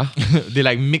today, they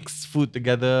like mix food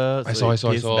together. I so saw.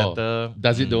 it tastes better.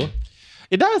 Does it though?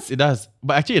 It does.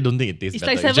 But actually, I don't think it tastes It's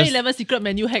better. like 7-Eleven secret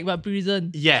menu hack but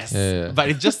prison. Yes, Yeah. but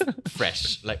it's just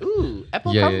fresh. Like, ooh,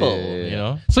 apple crumble, you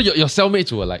know? So your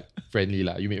cellmates were like friendly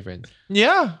lah. You made friends.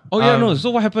 Yeah. Oh yeah, no.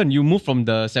 So what happened? You moved from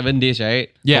the 7 days,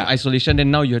 right? Yeah. From isolation.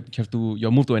 Then now you're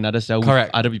moved to another cell Correct.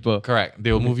 with other people. Correct.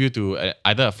 They will move you to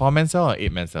either a 4-man cell or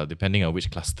 8-man cell, depending on which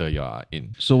cluster you are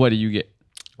in. So what did you get?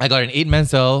 I got an 8-man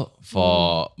cell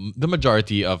for the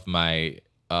majority of my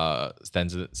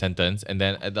sentence, and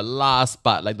then at the last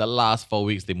part, like the last 4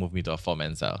 weeks, they moved me to a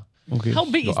 4-man cell. Okay. How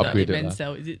big is the upgraded 8-man lah.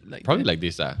 cell? Is it like Probably that? like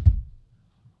this.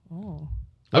 Oh.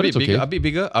 A bit it's bigger, okay. a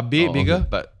bit bigger, okay.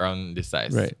 but around this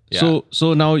size. Right. Yeah.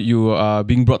 So now you are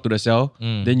being brought to the cell.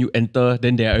 Then you enter.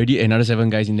 Then there are already another 7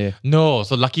 guys in there. No,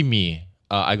 so lucky me.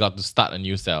 I got to start a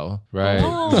new cell. Right.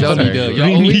 Oh. Cell Very leader. good. You're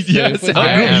Ring always leader, the first cell guy.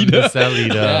 I am leader. the cell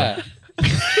leader. Yeah.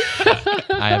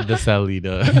 I am the cell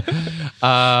leader.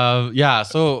 Yeah,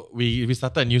 so we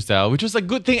started a new cell, which was a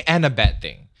good thing and a bad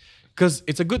thing. Because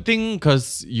it's a good thing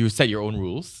because you set your own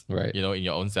rules, Right. you know, in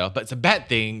your own cell. But it's a bad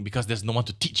thing because there's no one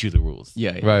to teach you the rules.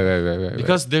 Yeah. Right.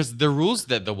 Because there's the rules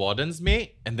that the wardens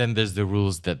make, and then there's the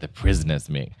rules that the prisoners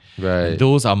make. Right. And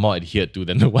those are more adhered to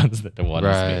than the ones that the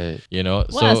wardens Right. make. You know?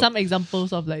 What are some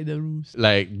examples of like the rules?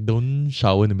 like, don't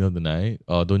shower in the middle of the night,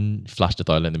 or don't flush the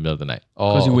toilet in the middle of the night.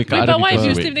 Because you wake Wait, up but other what if people.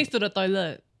 you Wait. sleep next to the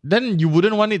toilet? Then you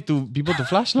wouldn't want it to people to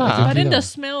flush lah. But then the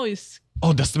smell is...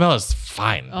 Oh, the smell is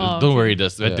fine. Oh, Don't okay. worry, the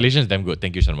ventilation is damn good.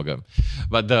 Thank you, Shanmugam.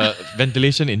 But the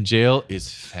ventilation in jail is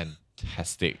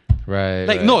fantastic. Right.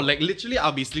 Like, right. no, like literally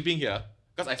I'll be sleeping here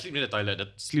because I sleep near the toilet. The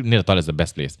sleep near the toilet is the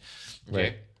best place. Okay.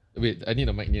 Right. Wait, I need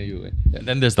a mic near you. And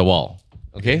then there's the wall.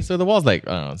 Okay. So the wall's like,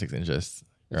 I don't know, 6 inches.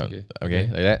 That's Around- okay.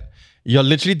 Like that. You're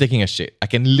literally taking a shit. I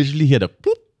can literally hear the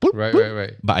boop, boop, Right, boop,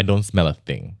 right. but I don't smell a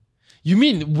thing. You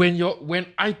mean when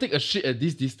I take a shit at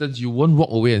this distance, you won't walk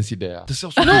away and sit there? Ah? The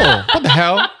cell's so No, what the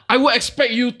hell? I would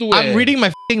expect you to. I'm reading my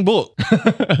f***ing book.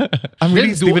 I'm Then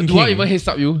reading Stephen do I King. even heads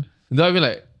up you? Do I even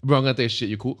like, bro, I'm gonna take a shit,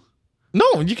 you cool?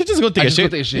 No, you can just go take I a just go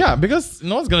shit. take a shit. Yeah, because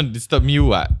no one's gonna disturb you.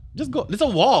 What? Just go. There's a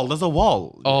wall. There's a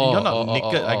wall. Oh, You're not oh, oh,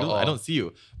 naked. oh, I oh. don't see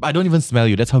you, but I don't even smell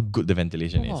you. That's how good the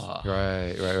ventilation is.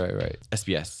 Right.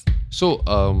 SPS. So,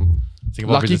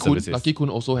 Singapore Lucky Prison Kun, Services. Lucky Kun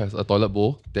also has a toilet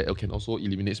bowl that can also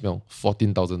eliminate smell.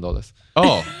 $14,000.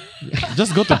 Oh,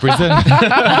 just go to prison.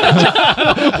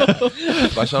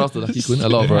 But shout out to Lucky Kun, a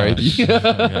lot of variety.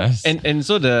 Yes. And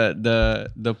so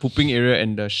the pooping area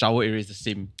and the shower area is the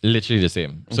same. Literally the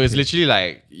same. So it's literally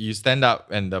like you stand up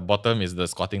and the bottom is the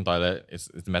squatting toilet. It's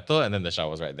metal, and then the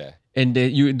shower's right there. And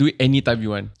you do it anytime you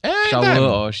want. Anytime. Shower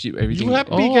or shit, everything. You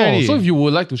happy, Oh, Gary? so if you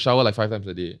would like to shower like 5 times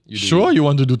a day, you do Sure, it. you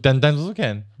want to do 10 times also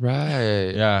can.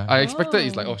 Right. Yeah. I expected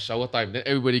it's like, oh, shower time. Then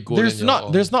everybody go. There's then you're not like,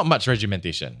 oh. there's not much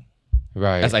regimentation.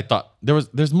 Right. As I thought.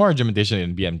 There's more regimentation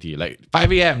in BMT. Like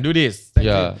 5 a.m. do this.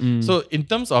 Yeah. So in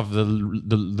terms of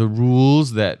the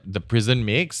rules that the prison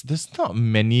makes, there's not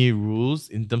many rules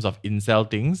in terms of incel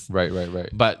things. Right.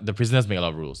 But the prisoners make a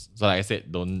lot of rules. So like I said,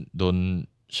 don't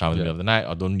shower in the middle of the night,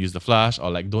 or don't use the flush, or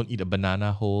like don't eat a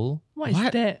banana whole. What is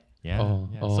that? Yeah. Oh,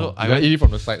 yeah. oh. So You gotta eat it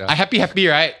from the side. I happy,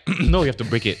 right? No, you have to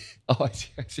break it. Oh, I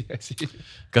see.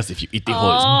 Because if you eat it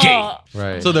whole, it's gay.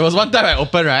 Right. So there was one time I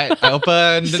opened, right? I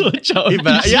opened. So childish.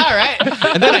 Yeah, right?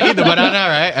 And then I eat the banana,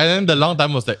 right? And then the long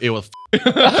time was like, it was then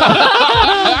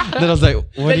I was like,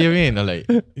 what do you mean? I'm like,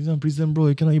 it's on prison, bro.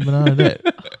 You cannot eat banana like that.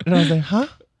 And I was like, huh?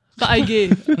 But I gay.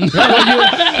 No,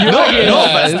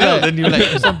 but still, then you're like,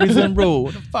 it's on prison, bro.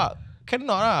 What the fuck?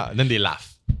 Cannot lah. Then they laugh.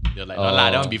 They're like, no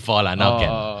lah, that one before lah, now can.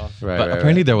 Right. But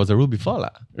apparently there was a rule before lah.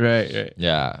 Right.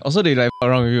 Yeah. Also, they like fuck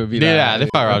around with you a bit. They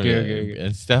far around okay, with okay, it. okay.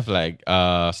 And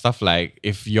stuff like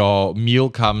if your meal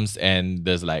comes and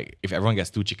there's like if everyone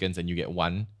gets 2 chickens and you get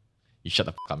 1, you shut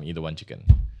the fuck up and eat the 1 chicken.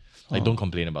 Like don't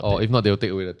complain about Or it. if not, they'll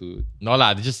take away the 2. No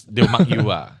lah, they'll mark you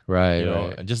Right, You know,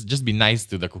 right. and just be nice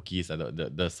to the cookies,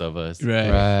 the servers. Right.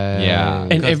 Yeah.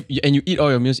 And Because- and you eat all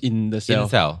your meals in the cell. In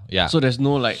cell, yeah. So there's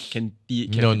no like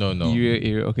canteen. No.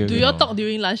 Area. Okay. Do okay. you all talk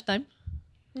during lunchtime?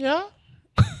 Yeah.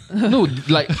 No,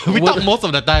 like We what- talk most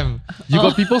of the time. You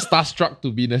got people starstruck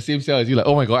to be in the same cell as you, like,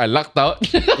 oh my god, I lucked out.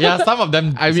 Yeah, some of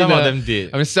them some of them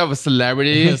did. I'm a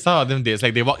celebrity. Some of them did. It's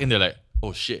like they walk in, they're like,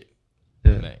 oh shit.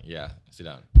 Yeah. Like, yeah, sit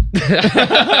down. Because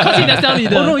he's the cell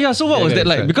leader. Oh no, yeah. So what Yeah, was yeah, that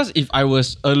like? sure. Because if I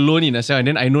was alone in a cell and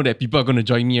then I know that people are gonna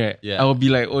join me, right? Yeah. I will be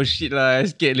like, oh shit lah, I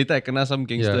scared later I kena some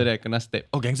gangster Yeah. that I kena step.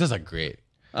 Oh, gangsters are great.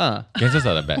 Ah. Gangsters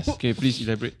are the best. Okay, please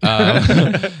elaborate.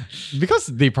 Because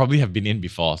they probably have been in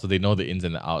before, so they know the ins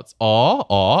and the outs.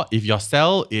 Or if your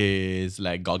cell is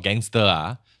like got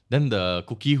gangster, then the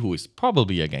cookie who is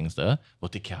probably a gangster will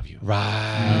take care of you.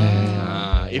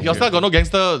 Right. If your cell got no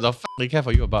gangster, the fuck they care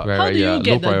for you about? Right, How right, do you yeah.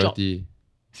 get Low the job? priority.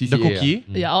 The CCA, cookie?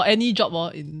 Yeah, or any job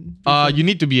or in You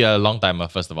need to be a long timer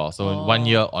first of all. So 1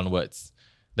 year onwards.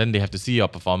 Then they have to see your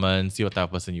performance, see what type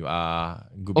of person you are.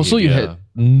 Good Oh, so you behavior. had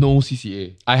no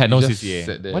CCA? I had You no just CCA.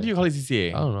 sat there. What do you call it CCA?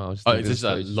 I don't know. I was Oh, thinking it's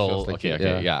just a it lol. feels like Okay, it,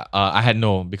 okay, yeah. I had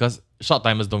no because short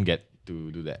timers don't get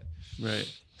to do that. Right.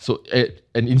 So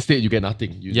and instead you get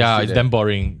nothing. You just Yeah, sit it's there. damn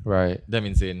boring. Right. Damn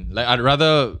insane. Like I'd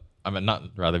rather, I mean, not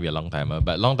rather be a long timer,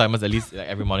 but long timers at least like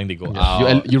every morning they go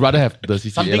out. You rather have the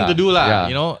CCA Something to do lah. Yeah.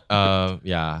 You know,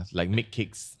 like make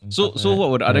cakes. and So stuff like so that. what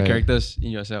were the other Right. characters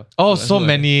in yourself? Oh, so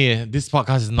many. This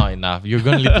podcast is not enough. You're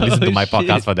going to need to listen to my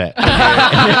podcast for that.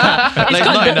 Like,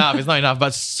 it's not enough. It's not enough.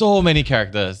 But so many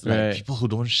characters. Like Right. people who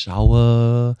don't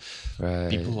shower. Right.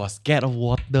 People who are scared of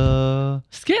water.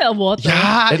 Scared of water.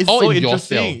 Yeah, And it's all so in your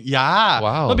interesting. cell. Yeah.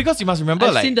 Wow. No, because you must remember,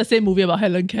 I've like, seen the same movie about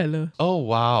Helen Keller. oh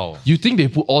wow. You think they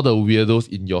put all the weirdos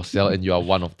in your cell and you are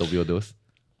one of the weirdos?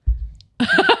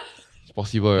 It's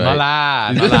possible, right? No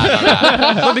lah, no lah, no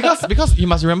lah. No, because you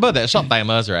must remember that short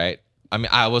timers, right? I mean,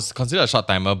 I was considered a short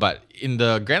timer, but in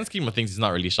the grand scheme of things, it's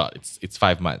not really short. It's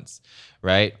 5 months,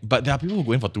 right? But there are people who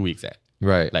go in for 2 weeks,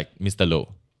 Right. like Mr.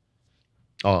 Low.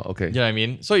 Oh, okay. You know what I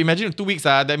mean? So imagine 2 weeks,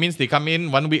 that means they come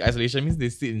in 1 week isolation, means they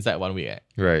sit inside 1 week. Right.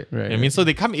 Right. You know what I mean? So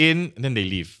they come in and then they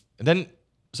leave. And then,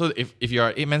 so if you're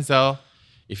an 8-man cell,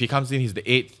 if he comes in, he's the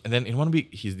 8th, and then in 1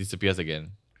 week, he disappears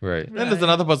again. Right. Then there's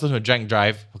another person who drank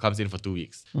drive who comes in for 2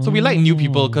 weeks. So we like new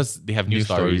people because they have new, New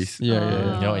stories. stories.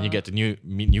 Yeah. You know, and you get to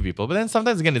meet new people. But then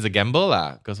sometimes again, it's a gamble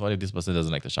lah. Because what if this person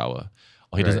doesn't like to shower?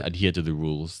 Or he doesn't Right. adhere to the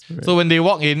rules? So when they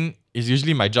walk in, it's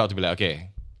usually my job to be like,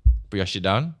 okay, put your shit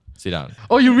down, sit down.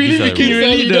 Oh, you really These are became the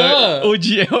really the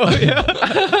OGL. Yeah.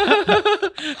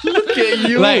 Look at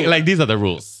you. Like these are the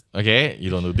rules. Okay? You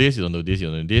don't do this, you don't do this, you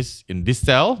don't do this. In this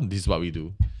cell, this is what we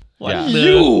do. Yeah.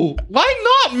 you. Why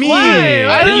not me? Why?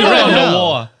 I don't You know. write on the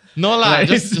wall. No lah, Like,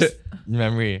 just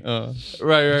memory.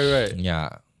 Right. Yeah.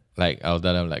 Like I'll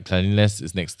tell them like cleanliness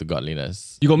is next to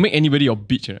godliness. You gonna make anybody your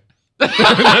bitch, right?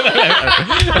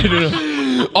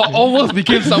 Almost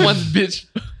became someone's bitch.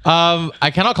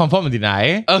 I cannot confirm or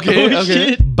deny. Okay, Oh, okay.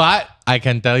 shit. But I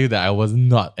can tell you that I was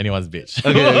not anyone's bitch.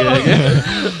 Okay.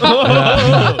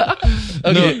 Okay.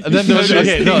 No, then there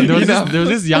was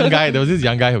this young guy. There was this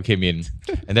young guy who came in,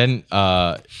 and then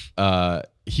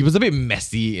he was a bit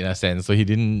messy in a sense, so he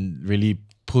didn't really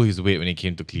pull his weight when it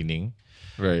came to cleaning.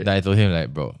 Right. Then I told him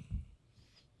like, bro,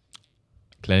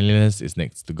 cleanliness is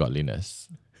next to godliness,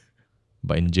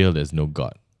 but in jail there's no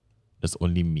God. There's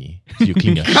only me. So you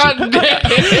clean your shit. God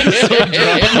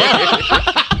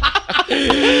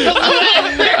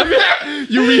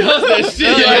You rehearsed that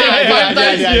shit.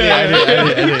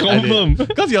 I did. Confirm.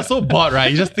 Because you're so bored, right?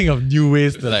 You just think of new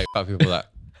ways to like fuck people up.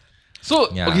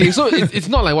 So Yeah. okay, so it's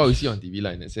not like what we see on TV,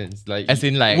 like in that sense. Like, As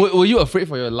in, like- were you afraid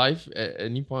for your life at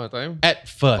any point of time? At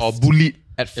first. Or bullied?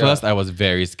 At first, I was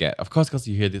very scared. Of course, because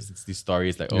you hear these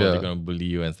stories like, oh, Yeah. they're going to bully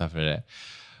you and stuff like that.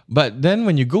 But then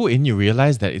when you go in, you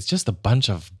realize that it's just a bunch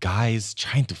of guys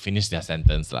trying to finish their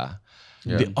sentence. Lah.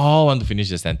 Yeah. They all want to finish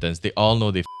their sentence. They all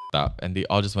know they f***ed up and they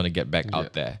all just want to get back Yeah.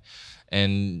 out there.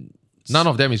 And None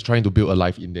of them is trying to build a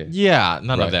life in there. yeah,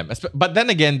 none of Right. them. But then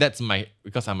again, that's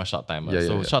because I'm a short timer. Yeah,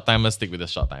 so yeah. short timers stick with the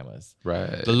short timers.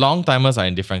 Right. The long timers are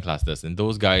in different clusters, and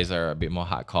those guys are a bit more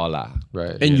hardcore lah.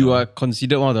 Right. And You you know. are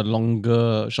considered one of the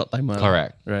longer short timer.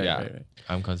 Correct. Right. Yeah. Right.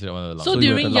 I'm considered one of the So, long.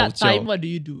 you're during the yard lao jiao. time, what do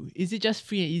you do? Is it just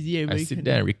free and easy? I Everybody sit can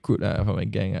there do? and recruit for my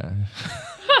gang.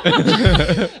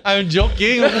 I'm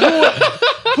joking.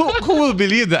 Who will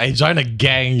believe that I joined a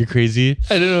gang? You crazy?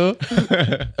 I don't know.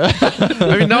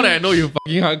 I mean, now that I know you're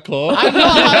fucking hardcore. I'm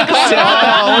not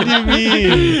hardcore. What do you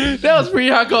mean? That was pretty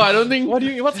hardcore. I don't think. What do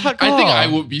you mean? What's hardcore? I think I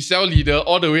would be cell leader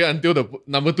all the way until the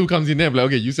number 2 comes in there. I'm like,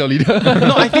 okay, you cell leader.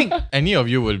 No, I think any of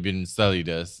you would have been cell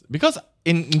leaders because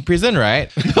in prison, right?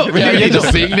 Yeah, you're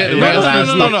just saying that.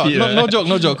 No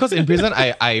joke. Because in prison,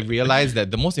 I realized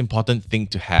that the most important thing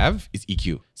to have is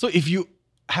EQ. So if you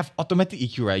have automatic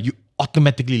EQ, right, you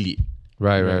automatically lead.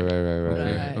 Right.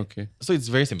 Right. Okay. So it's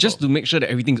very simple. Just to make sure that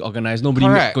everything's organized, nobody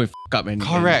Correct. go and fuck up and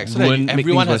correct. So ruin- that make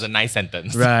everyone things has a worse. nice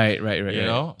sentence. Right. You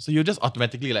know? So you're just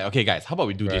automatically like, okay, guys, how about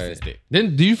we do this instead?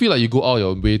 Then do you feel like you go out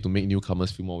your way to make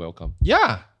newcomers feel more welcome?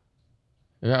 Yeah.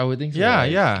 Yeah, I would think so. Yeah.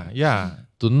 right? Yeah.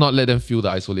 To not let them feel the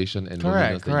isolation and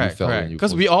loneliness that you felt when you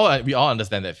Because we all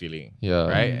understand that feeling. Yeah.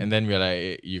 Right? And then we're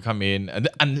like, you come in, and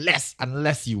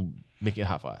unless you make it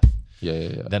hard for us,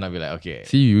 Yeah. then I'll be like, okay.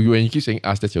 See, you when you keep saying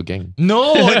us, that's your gang.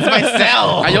 No, it's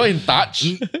myself. Are y'all in touch?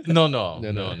 No.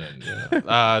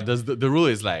 The rule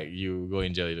is like you go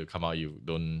in jail, you come out, you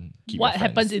don't keep What your friends.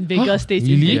 happens in Vegas stays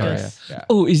Really? in Vegas. Yeah.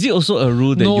 Oh, is it also a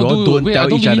rule that No, you all dude, don't wait, I tell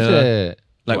don't each believe other? that.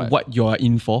 Like what you are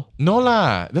in for? No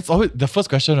lah. That's always the first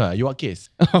question. You what case?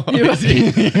 You were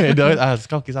saying- They always ask,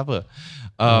 kau case apa?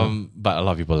 But a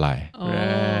lot of people lie. Oh.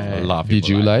 A lot of people Did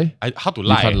you lie? How to You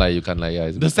lie? can't lie. You can't lie. Yeah,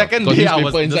 it's a The bit tough. second Got day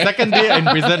newspaper the inside. second day in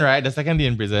prison, right? The second day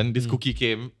in prison, this cookie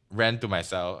came, ran to my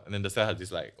cell, and then the cell had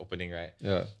this like opening, right?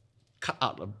 Yeah. Cut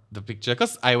out the picture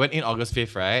because I went in August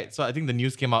 5th, right? So I think the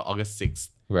news came out August 6th.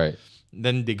 Right.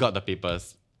 Then they got the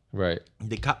papers. Right.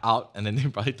 They cut out and then they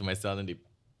brought it to my cell and they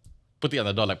put it on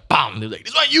the door like bam. They're like,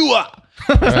 "This one you are."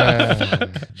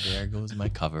 There goes my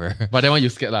cover. But then when you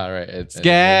scared lah, right?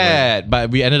 Scared, but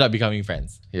we ended up becoming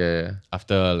friends. Yeah.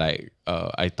 After like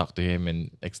I talked to him and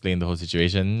explained the whole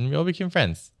situation, we all became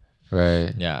friends.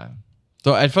 Right. Yeah.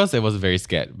 So at first I was very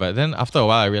scared, but then after a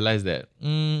while I realized that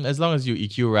as long as you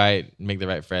EQ right, make the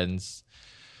right friends,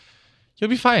 you'll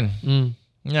be fine.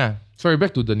 Yeah. Sorry,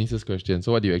 back to Denise's question.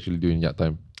 So what do you actually do in yacht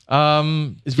time?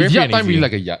 It's very Is free yacht and time easy. really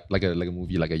like a yacht, like a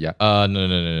movie, like a yacht?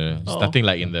 No. It's nothing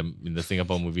like in the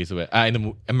Singapore movies where in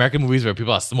the American movies where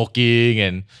people are smoking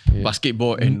and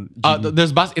Basketball and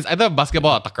there's it's either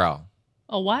basketball or takraw.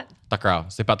 Oh, what?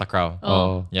 Takraw, sepak takraw.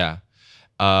 Oh. Yeah.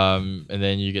 And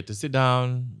then you get to sit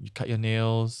down, you cut your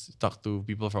nails, talk to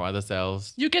people from other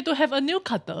cells. You get to have a nail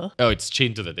cutter. Oh, it's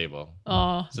chained to the table.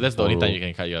 Oh. So that's the only time you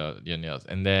can cut your nails.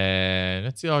 And then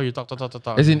that's it. Oh, you talk.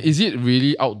 As in, is it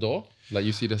really outdoor? Like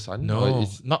you see the sun? Or No,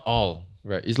 it's, not all.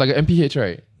 right. It's like an MPH,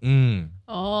 right?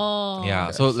 Oh. Yeah.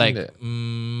 Okay, So I've seen like that.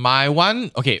 my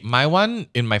one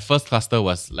in my first cluster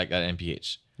was like an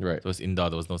MPH. Right. It was indoor,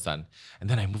 there was no sun. And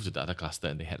then I moved to the other cluster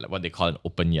and they had like what they call an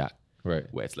open yard, Right.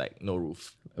 where it's like no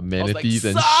roof. Amenities I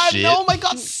was and like, sun! shit. Oh my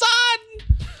god, sun!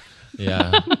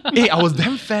 Yeah. Hey, I was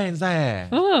damn fair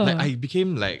inside. Like I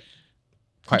became like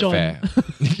quite John. fair.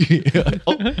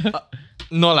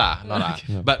 No lah.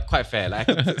 But quite fair. Like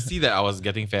I could see that I was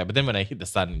getting fair. But then when I hit the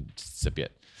sun, it just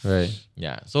disappeared. Right.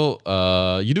 Yeah. So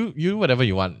you do whatever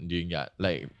you want during yard.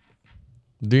 Like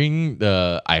during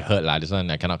I heard lah, this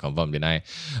one I cannot confirm, deny.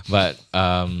 But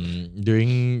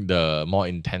during the more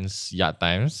intense yard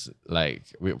times, like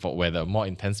where the more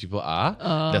intense people are,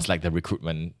 that's like the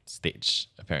recruitment stage,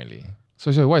 apparently. So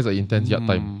what is the intense yacht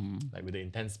time? Like with the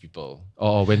intense people.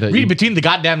 Oh, when the Read between the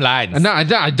goddamn lines. No, I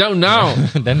don't know.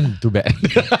 Then too bad.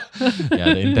 Yeah,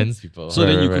 the intense people. so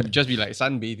then you right. could just be like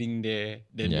sunbathing there,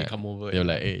 then they come over. They're and-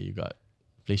 like, hey, you got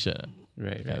play shirt.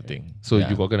 right, Kind of thing. So Yeah.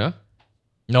 you got gonna?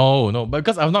 No, but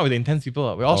because I'm not with the intense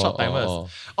people. We're all short timers.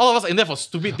 All of us are in there for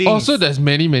stupid things. Oh, so there's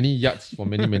many yachts for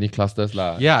many clusters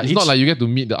lah. Yeah, it's each- not like you get to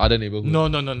meet the other neighborhood. No.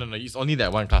 It's only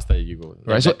that one cluster that you go.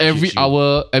 Right. So That every hits you.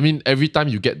 hour, I mean, every time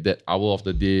you get that hour of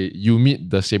the day, you meet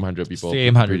the same 100 people.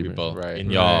 Same 100 Pretty people much. Right.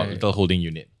 in your little holding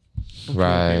unit.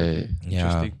 Right.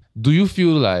 Interesting. Do you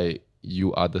feel like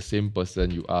you are the same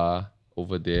person you are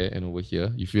over there and over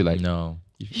here? You feel like No.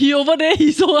 He over there,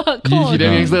 he's so hardcore. you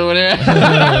damn gangster over there.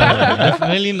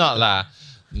 Definitely not lah.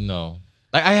 No.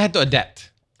 Like I had to adapt.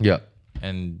 Yeah.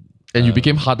 And And you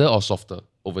became harder or softer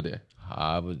over there.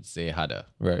 I would say harder.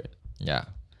 Right. Yeah.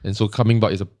 And so coming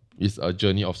back is a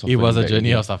journey of It softening. was a back journey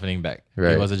again. of softening back.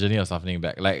 Right. It was a journey of softening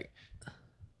back. Like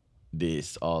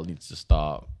this all needs to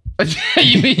stop.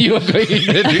 You mean you were going in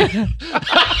there?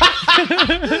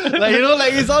 Like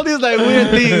like it's all these like weird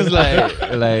things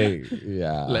like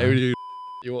yeah. Like really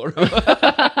you walk around.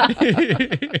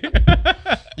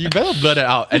 You better blur that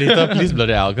out. Editor, please blur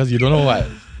that out because you don't know what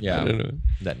I don't know.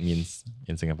 that means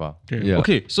in Singapore. Yeah.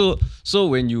 Okay, so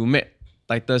when you met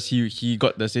Titus, he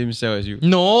got the same cell as you.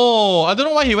 No, I don't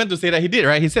know why he went to say that. He did,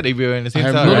 right? He said if we were in the same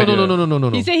cell. No, right? no.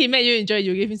 He said he met you, enjoyed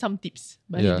you, gave him some tips.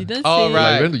 But Yeah. he didn't Oh, say.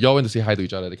 right. Like, y'all went to say hi to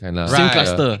each other, that kind of. Same Right.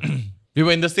 cluster. We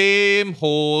were in the same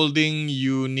holding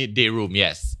unit day room,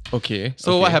 yes. Okay.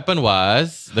 So what happened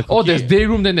was the Oh, cookie- there's day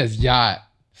room, then there's yacht.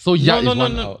 So yacht is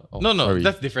one out. Oh, no, sorry.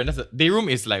 that's different. That's day room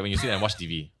is like when you sit and watch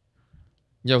TV.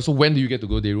 Yeah, so when do you get to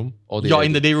go day room? Or You're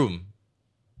in the day room.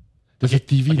 There's a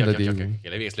TV in the Okay, day room.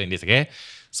 let me explain this, okay?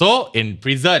 So in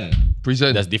prison,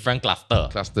 Prison. there's different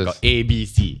Clusters. Got A, B,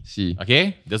 C. C.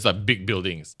 Okay? Those are big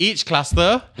buildings. Each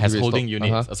cluster has Wait, holding stop.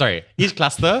 units. Uh-huh. Sorry. Each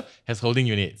cluster has holding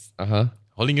units. Uh-huh.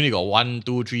 Holding unit got 1,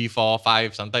 2, 3, 4,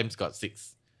 5, sometimes got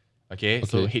 6. Okay?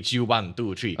 So Okay. HU 1,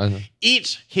 2, 3. Uh-huh.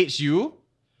 Each HU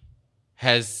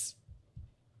has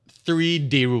 3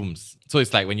 day rooms. So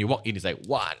it's like when you walk in, it's like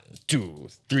 1, 2,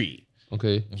 3.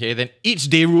 Okay. Okay, then each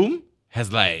day room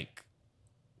has like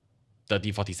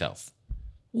 30, 40 cells.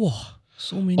 Wow,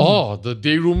 so many. Oh, the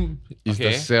day room is the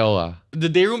Okay. cell. The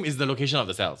day room is the location of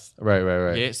the cells. Right.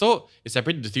 Okay, so it's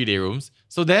separated into 3 day rooms.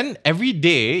 So then every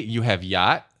day you have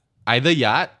yard, either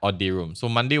yard or day room. So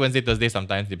Monday, Wednesday, Thursday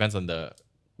sometimes, depends on the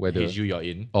Whether. HU you're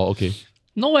in. Oh, okay.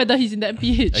 No whether he's in the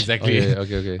MPH. Exactly.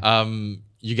 Okay.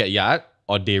 You get yard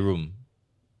or day room.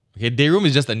 Okay, day room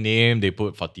is just a name they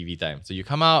put for TV time. So you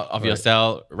come out of your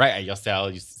cell, right at your cell,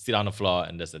 you sit on the floor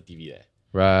and there's a TV there.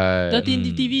 Right. The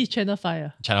TV is Channel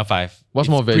 5. Channel 5. What's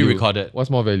It's more value? pre-recorded. What's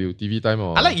more value? TV time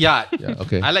or? I like Yard. Yeah,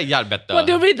 okay. I like Yard better. What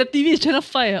do you mean? The TV is Channel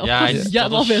 5. Of Yeah, course, it's it's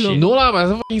Yard more total shit. valuable. No lah,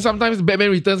 but sometimes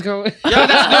Batman Returns come. Yeah,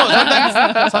 that's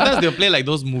no. Sometimes they'll play like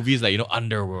those movies like,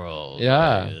 Underworld.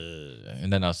 Yeah.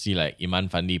 And then I'll see like Iman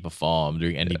Fandi perform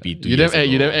during NDP 2 You years damn act,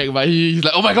 ago. you damn act, but he's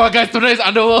like, oh my god, guys, tonight is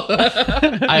Underworld.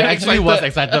 I actually was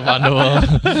excited for Underworld.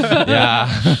 Yeah.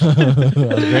 I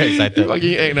was very excited.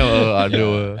 Fucking act now,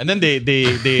 Underworld. And then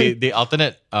they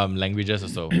alternate languages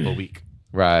also per week.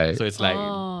 Right. So it's like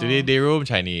today day room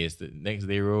Chinese, the next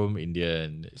day room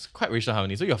Indian. It's quite racial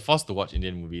harmony. So you're forced to watch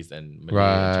Indian movies and Malay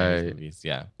and Chinese Right. movies.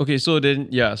 Yeah. Okay, so then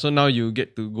so now you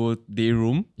get to go day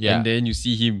room and then you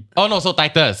see him. Oh no, so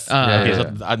Titus. Okay,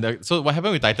 yeah. so what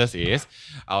happened with Titus is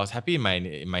I was happy in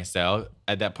my cell.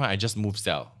 At that point, I just moved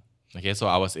cell. Okay, so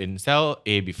I was in cell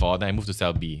A before, then I moved to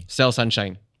cell B. Cell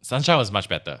Sunshine. Sunshine was much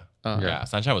better. Uh-huh. Yeah,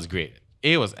 Sunshine was great.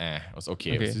 A was it was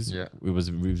okay. Okay. It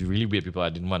was really weird people.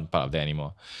 I didn't want part of that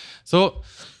anymore. So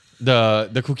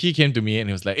the cookie came to me and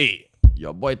he was like, "Hey,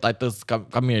 your boy Titus come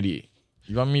here already.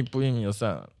 You want me put him in your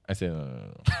cell?" I said, "No.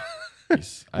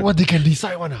 Please." What they can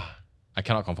decide one I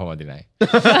cannot confirm or deny.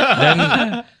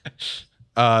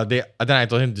 then I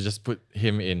told him to just put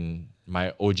him in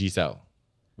my OG cell,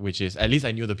 which is at least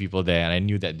I knew the people there and I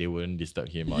knew that they wouldn't disturb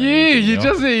him. Or Yeah, anything, you know?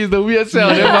 just say he's the weird cell,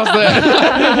 then master.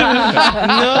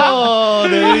 No,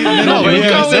 No, when you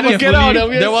come, then you get out of the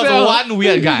weird there was cell. one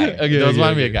weird guy. There was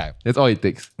one weird guy. That's all it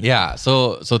takes. Yeah,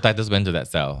 so Titus went to that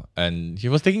cell and he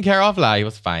was taken care of lah. He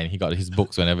was fine. He got his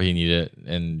books whenever he needed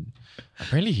and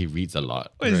apparently he reads a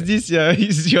lot. What is this? Yeah,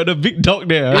 you're the big dog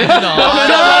there.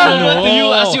 No. Do you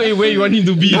ask you where you want him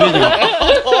to be? Then you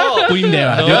put him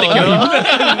there. They'll take care of him.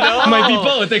 My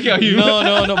people will take care of him.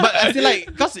 No. But I feel like,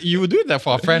 because you do that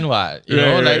for a friend, what? You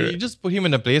know, Right. you just put him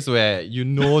in a place where you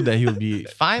know that he'll be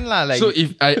fine, lah. Like, So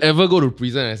if I ever go to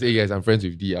prison and I say, guys, I'm friends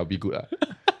with Dee, I'll be good.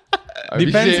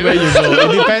 depends where you go.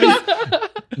 It depends.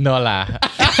 No lah.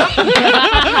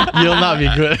 You'll not be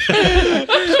good.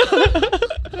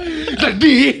 Like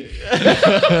Dee!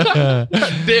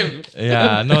 Damn.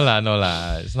 Yeah, no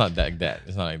lah. It's not like that.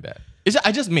 It's not like that.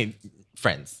 I just made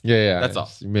friends. Yeah. That's all.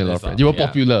 You made a lot of That's all. friends. You were Yeah.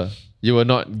 popular. You were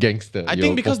not gangster. I You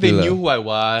think were because popular. they knew who I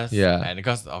was, Yeah. and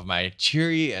because of my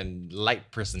cheery and light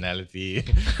personality.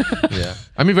 Yeah.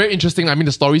 I mean, very interesting. I mean,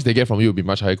 the stories they get from you will be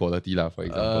much higher quality, lah, for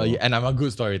example. Yeah, and I'm a good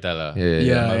storyteller. Yeah. I'm a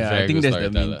Yeah, very I think good that's the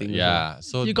main storyteller. thing. Yeah,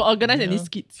 so You got organized any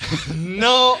skits?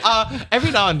 no. Every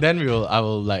now and then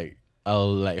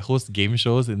I'll host game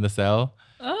shows in the cell.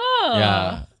 Oh.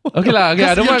 Yeah. Okay, lah. Okay,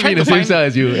 I don't want to be in the same cell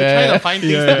as you. Trying to find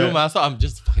things to do, ma. So I'm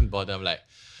just fucking bored. I'm like,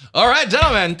 all right,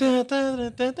 gentlemen, it's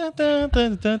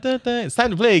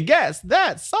time to play Guess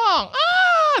That Song.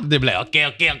 They'll be like,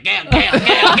 okay.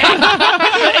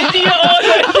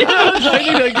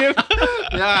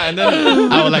 Yeah, and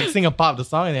then I will like sing a part of the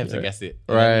song and they have to guess it.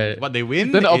 And then Right. what they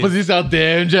win. Then the is- opposite cell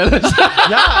damn jealous.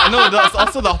 Yeah, no, that's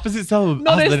also the opposite cell. will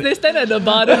No, ask they stand at the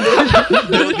bar. Then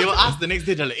they will ask the next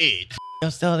day, they're like, hey,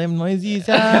 your cell them noisy,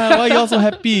 why you all so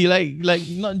happy? Like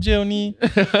not jail ni.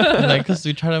 Like, because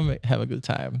we try to have a good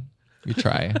time. We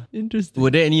try. Interesting. Were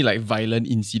there any like violent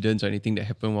incidents or anything that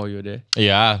happened while you were there?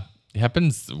 Yeah, it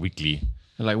happens weekly.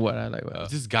 Like what? Like what?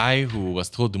 This guy who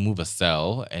was told to move a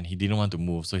cell and he didn't want to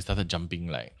move, so he started jumping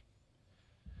like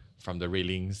from the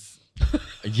railings.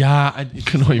 Yeah, I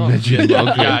cannot imagine.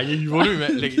 Yeah, you won't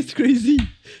imagine. Like, It's crazy.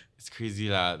 it's crazy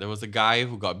lah. There was a guy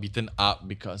who got beaten up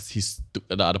because he took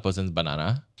the other person's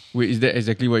banana. Wait, is that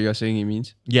exactly what you're saying it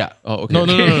means? Yeah. Oh, okay. No,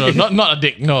 okay. not a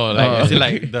dick. No, like Oh, I see,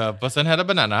 like the person had a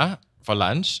banana for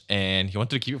lunch and he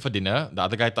wanted to keep it for dinner. The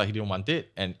other guy thought he didn't want it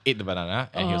and ate the banana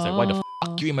and he was like, "Why the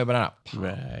fuck you eat my banana?"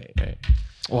 Right.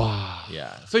 Wow.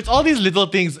 Yeah. So it's all these little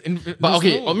things. But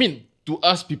okay, I mean, to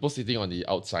us people sitting on the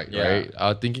outside, Yeah. right,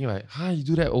 are thinking like, you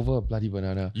do that over a bloody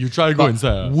banana. you try to go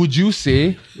inside. Would you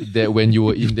say that when you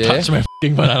were in there, Touch my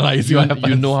fucking banana. You see what happens.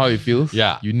 you know how it feels?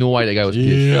 Yeah. You know why that guy was pissed?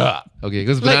 Yeah. Okay,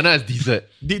 because Like- banana is dessert.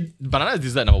 Banana is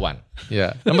dessert number one.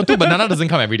 Yeah. Number two, banana doesn't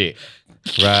come every day.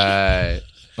 Right.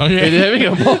 Okay. Hey, they're having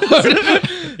a board.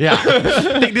 Yeah.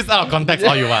 Take this out of context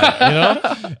all you want. You know?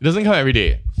 It doesn't come every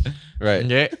day. Right.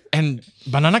 Okay. And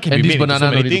banana can And be this made into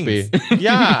banana so no many need to things.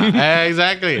 Yeah,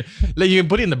 exactly. Like you can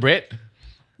put it in the bread.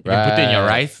 You can put it in your Right.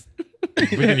 rice. You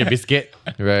can put it in your biscuit.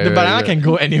 Right. The banana can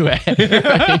go anywhere.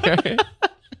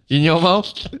 in your mouth.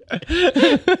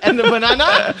 And the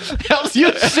banana helps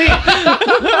you shit.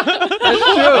 That's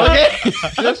true. Okay?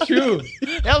 That's true.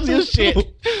 Helps you shit.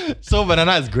 So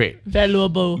banana is great.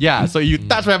 Valuable. Yeah, so you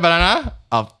touch my banana,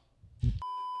 I'll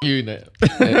you in it.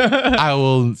 I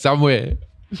will Somewhere.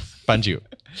 punch you.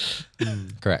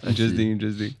 Correct.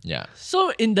 Interesting. Yeah.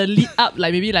 So in the lead up,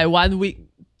 like maybe like 1 week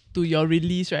to your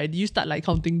release, right? Do you start like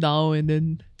counting down and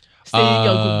then saying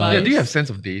your goodbyes? Yeah, do you have sense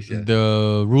of days? Yeah.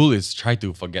 The rule is try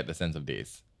to forget the sense of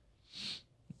days.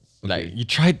 Like you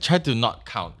try to not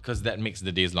count because that makes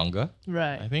the days longer.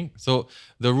 Right. I think so.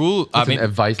 The rule. That's an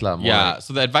advice lah. More Yeah. like.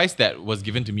 So the advice that was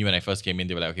given to me when I first came in,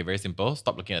 they were like, okay, very simple.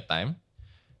 Stop looking at time.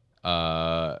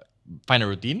 Find a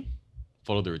routine.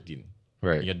 Follow the routine.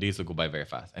 Right. Your days will go by very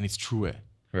fast, and it's true.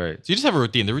 Right. So you just have a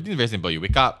routine. The routine is very simple. You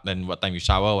wake up, then what time you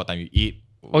shower, what time you eat.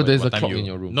 Oh, there's what a time clock in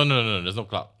your room. No. There's no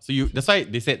clock. So that's why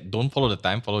they said don't follow the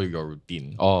time. Follow your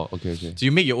routine. Oh, okay. So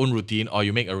you make your own routine, or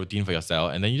you make a routine for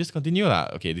yourself, and then you just continue lah.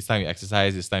 Okay, this time you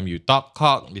exercise, this time you talk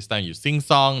cock, this time you sing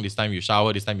song, this time you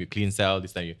shower, this time you clean cell,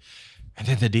 this time you, and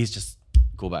then the days just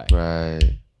go by.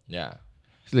 Right. Yeah,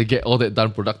 So they get all that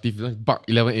done productive. Like, bark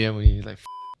 11 a.m. only. It's like,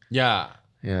 yeah,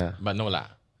 yeah. but no lah.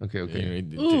 Okay. It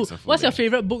Ooh, takes a full what's your day.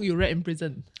 favorite book you read in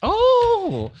prison?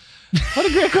 Oh, what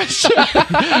a great question.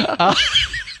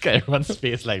 Got everyone's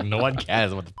face like no one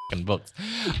cares about the fucking books.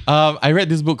 I read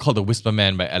this book called The Whisper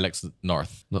Man by Alex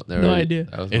North. Not No idea.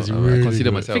 It's I really consider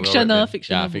good. myself. Fictional alright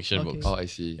Yeah, book. fiction Okay. books. then. Oh, I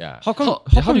see. Yeah. How come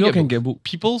how do you you can get get book?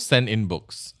 People send in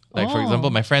books. Like for Oh. example,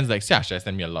 my friends like Siash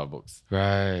send me a lot of books.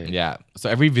 Right. Yeah. So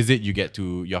every visit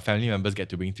your family members get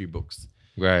to bring 3 books.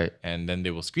 Right. And then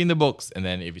they will screen the books, and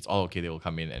then if it's all okay, they will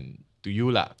come in and to you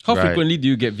lah. How Right. frequently do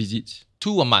you get visits?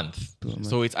 2 a month.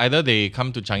 So it's either they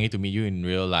come to Changi to meet you in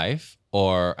real life,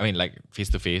 or I mean like face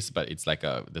to face, but it's like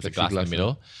there's a glass in the Plexiglass,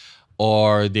 middle.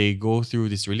 Or they go through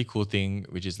this really cool thing,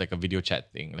 which is like a video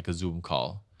chat thing, like a Zoom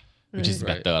call, which is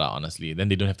Right. better lah, honestly. Then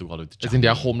they don't have to go to Changi. It's in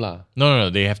their home lah. No.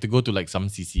 They have to go to like some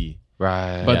CC.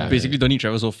 Right. But Yeah. basically don't need to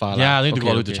travel so far. Yeah, lah. they need to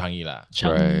go Okay. to Changi lah.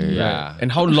 Right. Yeah.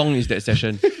 And how long is that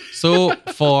session? So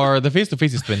for the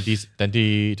face-to-face is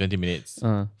 20 minutes.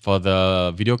 For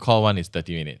the video call one is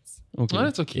 30 minutes. Okay. Oh,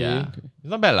 that's okay. Yeah. It's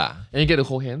not bad lah. And you get to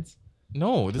hold hands.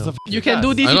 No, this is a You can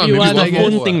do this I know, if you maybe want. one I guess.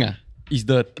 phone Phone thing is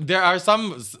the There are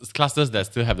some classes that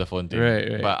still have the phone thing.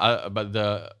 Right. But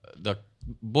the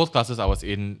both classes I was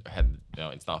in had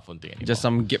it's not a phone thing anymore. just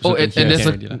some gaps. Oh, you and can there's hear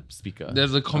a- already lah. speaker.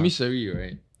 There's a commissary,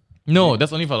 right? No,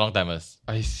 that's only for long timers.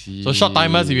 I see. So short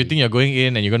timers, if you think you're going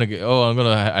in and you're gonna get, I'm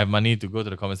gonna have money to go to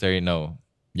the commissary, no,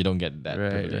 you don't get that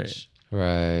Right, privilege.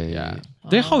 Right. Yeah.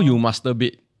 Then how you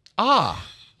masturbate? Why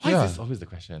Yeah. is this always the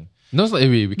question? No, it's not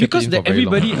we kept Because it in that for very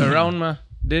long. everybody around ma.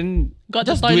 Then Got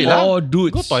Just the do it toilet. lah. all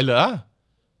dudes. Go toilet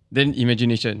Then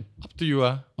imagination. Up to you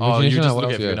Or you Imagination just what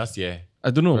look else at you Venus, yeah. I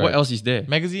don't know what Right. else is there.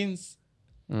 Magazines.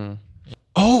 Mm.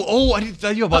 Oh, I didn't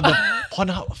tell you about the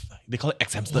Pornhub. They call it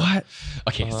X-Hamster. What?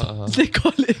 Okay, so They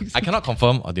call it. I cannot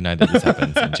confirm or deny that this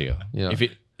happens in jail. Yeah. If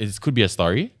it could be a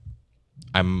story,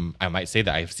 I might say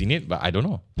that I've seen it, but I don't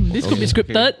know. This could be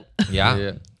scripted.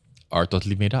 Yeah. Or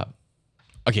totally made up.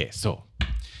 Okay, so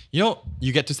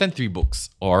you get to send 3 books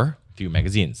or 3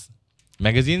 magazines.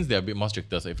 Magazines, they're a bit more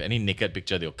stricter. So if any naked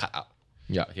picture, they'll cut out.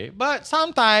 Yeah. Okay, but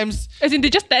sometimes As in, they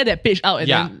just tear that page out and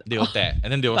then. they'll tear,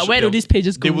 and then they'll. But where do these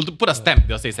pages go? They will put a stamp.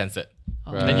 They'll say censored.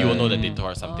 And then you will know that they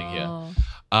tore something here.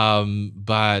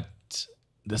 But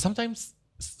there's sometimes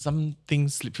some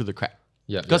things slip through the crack.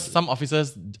 Yeah. Because some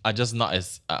officers are just not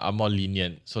as are more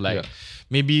lenient. So like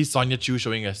maybe Sonia Chu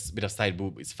showing a bit of side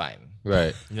boob is fine.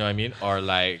 Right. You know what I mean? Or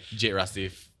like Jade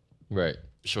Rasif Right.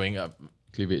 showing up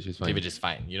Cleavage is fine. cleavage is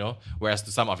fine, Whereas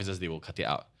to some officers, they will cut it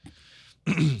out.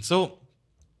 So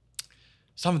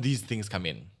some of these things come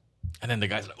in. And then the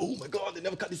guy's like, oh my God, they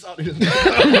never cut this out.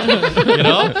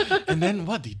 And then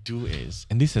what they do is,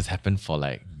 and this has happened for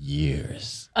like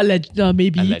years,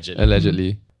 Maybe. allegedly.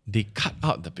 Allegedly. They cut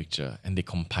out the picture and they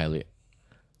compile it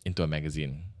into a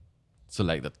magazine. So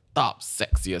like the top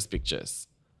sexiest pictures,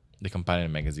 they compile in a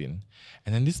magazine.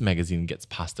 And then this magazine gets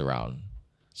passed around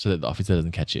so that the officer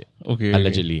doesn't catch it. Okay.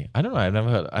 Allegedly. I don't know, I've never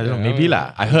heard. I don't know, maybe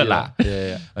lah. I heard lah.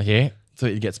 Yeah. Okay. So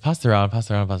it gets passed around.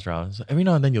 So every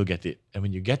now and then you'll get it. And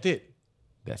when you get it,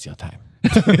 that's your time.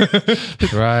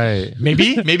 Right.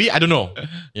 Maybe, I don't know.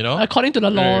 According to the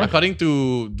law. According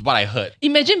to what I heard.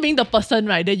 Imagine being the person,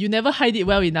 right, that you never hide it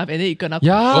well enough and then you gonna.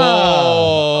 Yeah.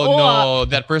 Oh, Oh, no,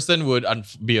 that person would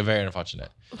be very unfortunate.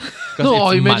 'Cause No,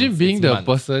 or it's imagine months, being it's the months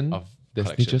person of that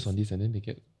collections. snitches on this and then they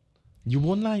get. You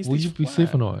won't lie. Will you be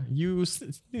safe or not? You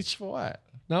snitch for what?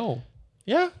 No.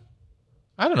 Yeah.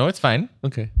 I don't know. It's fine.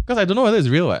 Okay. Because I don't know whether it's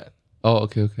real what. Oh,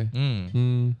 okay.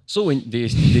 So when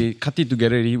they cut it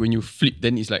together already, when you flip,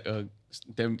 then it's like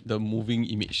the moving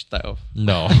image type of.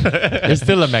 No. It's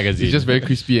still a magazine. It's just very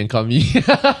crispy and cummy.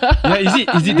 Yeah, is it?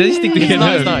 Does it stick It's together?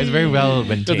 not. It's not. It's very well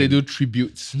maintained. Because they do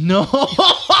tributes. No.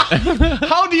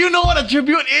 How do you know what a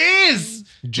tribute is?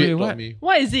 Jade what? taught me.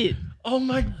 What is it? Oh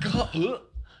my god.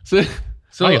 So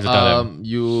Now you have to tell them.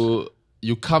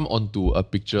 you come onto a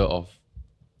picture of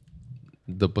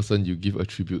the person you give a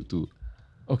tribute to.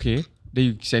 Okay. Then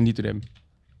you send it to them.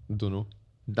 Don't know.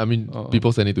 I mean,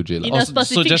 people send it to Jade. In lah. a So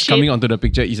specific just shape. coming onto the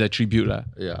picture is a tribute lah.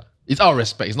 Yeah. It's out of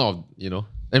respect. It's not, I mean,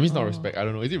 it's not respect. I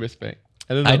don't know. Is it respect?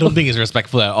 I don't know. I don't think it's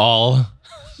respectful at all.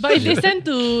 But if they send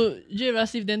to J.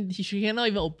 Rasif, then she cannot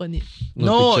even open it.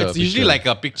 No, picture, it's usually picture. like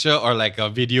a picture or like a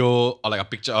video or like a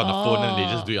picture on the phone and they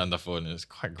just do it on the phone. It's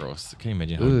quite gross. Can you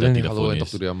imagine how Then dirty they the hello phone and talk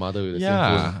is? to their mother with the same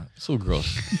Yeah, phone. so gross.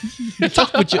 you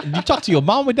talk to your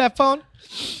mom with that phone?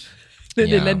 Then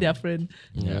they Yeah. lend their friend.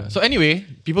 Yeah. So anyway,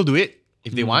 people do it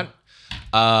if they want.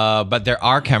 But there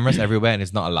are cameras everywhere and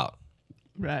it's not allowed.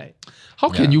 Right. How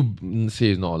can you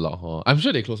say it's not allowed? Huh? I'm sure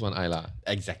they close one eye lah.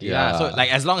 Exactly. Yeah. Yeah. So like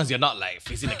as long as you're not like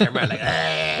facing the camera like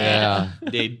Yeah.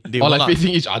 they Or will like not, facing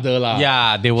each other lah.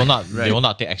 yeah, they will not they will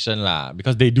not take action lah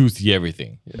because they do see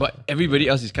everything. But everybody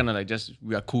else is kind of like just,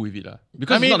 we are cool with it lah.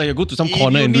 Because I mean, it's not like you go to some if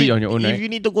corner you and do it need- on your own, If right? you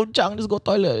need to go chang, just go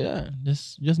toilet. Yeah.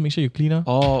 Just make sure you clean up.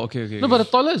 Oh, okay, okay. No, but the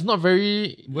toilet is not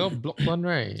very well blocked one,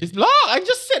 right? It's blocked. I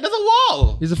just said there's a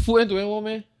wall. It's a full end-to-end wall,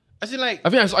 man. I like. I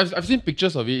mean, I've seen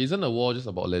pictures of it. Isn't the wall just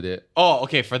about like that? Oh,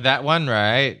 okay. For that one,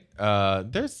 right?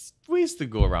 There's ways to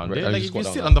go around Right, it. I Like just if you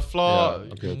squat sit down on lah. the floor.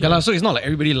 Yeah, okay. Yeah, lah, so it's not like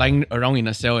everybody lying around in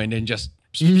a cell and then just...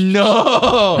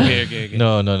 No. Okay.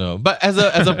 No. But as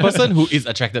a person who is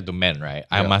attracted to men, right?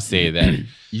 I Yeah. must say that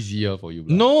Easier for you.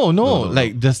 lah. no.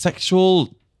 Like the sexual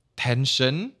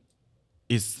tension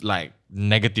is like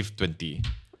 -20.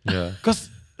 Yeah. Cause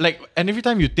like, and every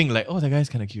time you think like, oh, that guy's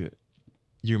kind of cute,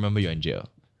 you remember you're in jail,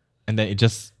 and then it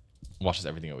just washes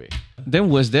everything away. Then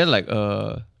was there like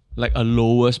a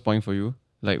lowest point for you?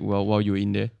 Like while you were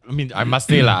in there? I mean, I must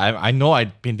say lah, I know I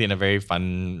painted in a very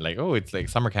fun like, oh, it's like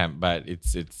summer camp, but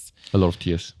it's A lot of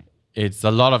tears. it's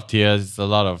a lot of tears, it's a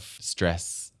lot of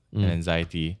stress and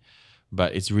anxiety,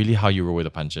 but it's really how you roll with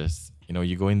the punches. You know,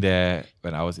 you go in there.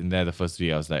 When I was in there the first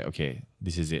week, I was like, okay,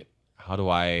 this is it. How do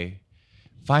I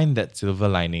find that silver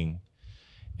lining?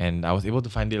 And I was able to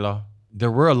find it, lor. There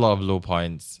were a lot of low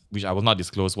points, which I will not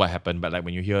disclose what happened, but like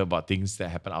when you hear about things that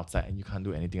happen outside and you can't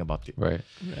do anything about it. Right.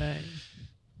 Right.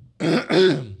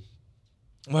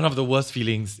 One of the worst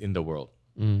feelings in the world.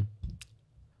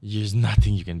 There's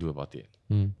nothing you can do about it.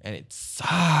 And it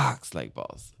sucks like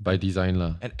balls. By design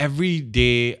lah. And every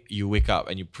day you wake up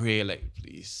and you pray like,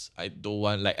 please, I don't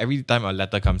want, like every time a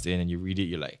letter comes in and you read it,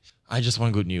 you're like, I just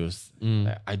want good news.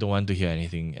 Like, I don't want to hear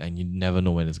anything, and you never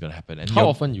know when it's gonna happen. And How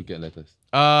often you get letters?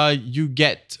 you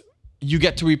get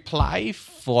to reply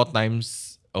 4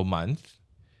 times a month,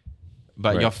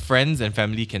 but Right. your friends and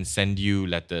family can send you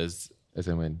letters As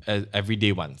and when. every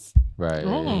day once. Right.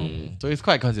 So it's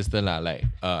quite consistent lah. Like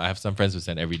I have some friends who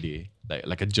send every day,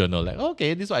 like a journal. Like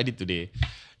okay, this is what I did today,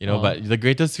 you know. But the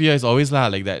greatest fear is always lah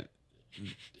like that,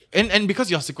 and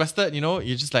because you're sequestered, you know,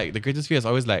 you're just like the greatest fear is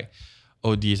always like,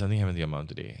 oh, Dee, something happened to your mom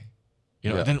today, you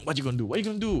know. Yeah. Then what you gonna do? What you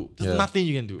gonna do? There's Yeah. nothing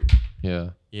you can do,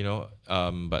 Yeah. you know.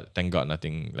 But thank God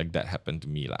nothing like that happened to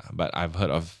me lah. But I've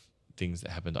heard of things that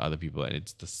happen to other people, and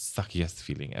it's the suckiest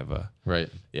feeling ever.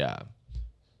 Right. Yeah.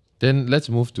 Then let's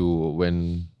move to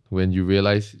when you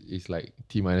realize it's like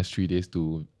T-3 days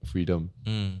to freedom.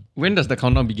 When does the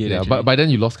countdown begin? Yeah, actually? but by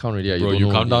then you lost count already. Bro, don't you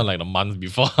know count yet. down like a month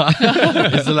before.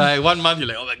 It's like 1 month, you're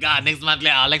like, oh my God, next month,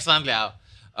 next month.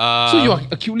 So you are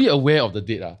acutely aware of the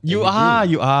date. You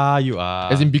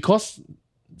are. As in because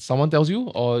someone tells you,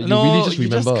 or you no, really just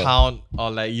remember? You just count,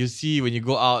 or like you see when you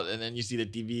go out and then you see the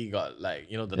TV got like,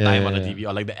 you know, the time on the TV,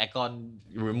 or like the aircon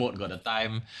remote got the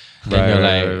time. Then you're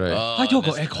like, right. oh, How you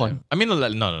got that's the aircon? time. I mean,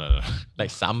 like, no.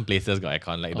 Like some places got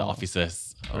aircon, like the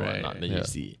offices or Right, whatnot, then yeah. you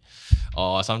see.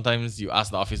 Or sometimes you ask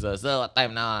the officers, oh, what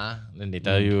time now? Ah? Then they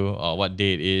tell you, or what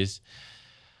day it is.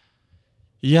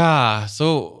 Yeah,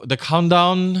 so the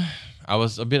countdown, I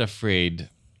was a bit afraid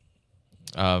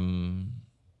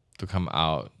to come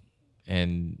out.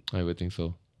 And I would think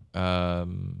so.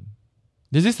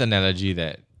 there's this analogy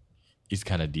that is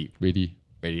kind of deep. Ready?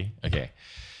 Ready? Okay.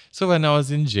 So when I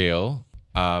was in jail,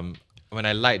 when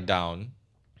I lied down,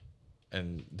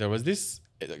 and there was this.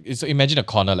 So imagine a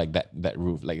corner like that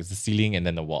roof, like it's the ceiling and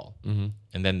then the wall,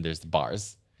 and then there's the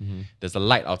bars. There's a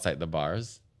light outside the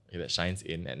bars that shines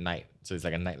in at night, so it's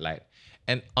like a night light.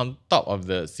 And on top of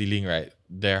the ceiling, right,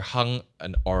 there hung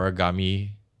an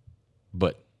origami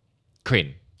bird,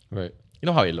 crane. Right. You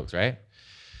know how it looks, right?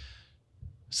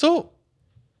 So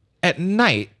at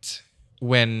night,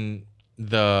 when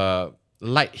the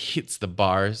light hits the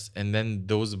bars and then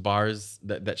those bars,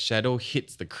 that shadow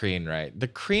hits the crane, right? The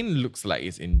crane looks like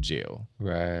it's in jail,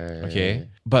 Right. okay?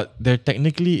 But there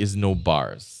technically is no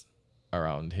bars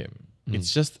around him.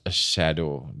 It's just a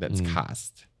shadow that's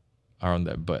cast around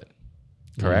that bird.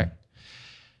 Correct?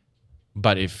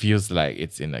 But it feels like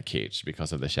it's in a cage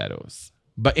because of the shadows.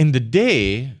 But in the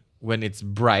day, when it's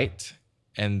bright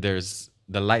and there's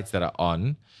the lights that are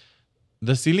on,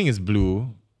 the ceiling is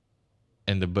blue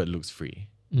and the bird looks free.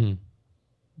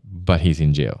 But he's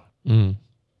in jail.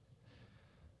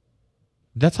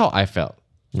 That's how I felt.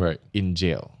 Right. In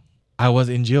jail. I was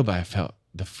in jail, but I felt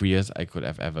the freest I could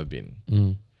have ever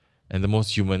been. And the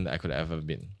most human I could have ever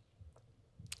been.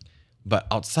 But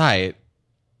outside,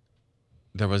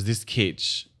 there was this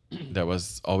cage that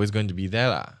was always going to be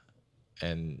there.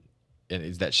 And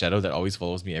it's that shadow that always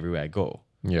follows me everywhere I go.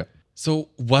 Yeah. So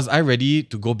was I ready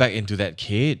to go back into that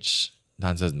cage? The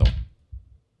answer is no.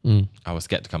 I was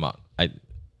scared to come out. I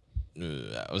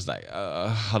was like,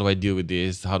 how do I deal with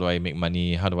this? How do I make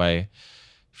money? How do I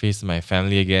face my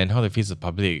family again? How do I face the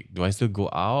public? Do I still go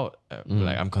out?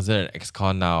 Like, I'm considered an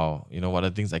ex-con now. You know, what are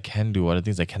the things I can do? What are the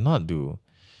things I cannot do?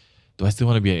 Do I still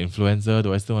want to be an influencer?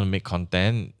 Do I still want to make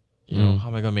content? You know, how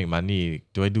am I going to make money?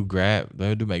 Do I do Grab? Do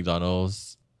I do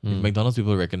McDonald's? If McDonald's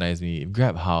people recognize me, if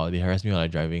Grab, how? They harass me while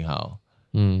I'm driving, how?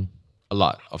 A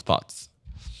lot of thoughts.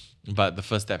 But the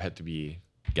first step had to be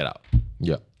get out.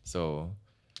 Yeah. So...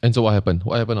 And so what happened?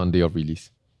 What happened on day of release?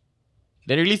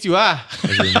 They release you,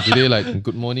 Today, like,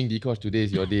 good morning, Dee Kosh, today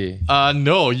is your day.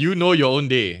 No, you know your own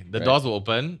day. The doors will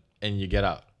open and you get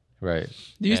out. Right.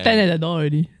 Do you stand at the door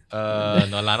already?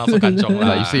 No lah, not so kanchong lah.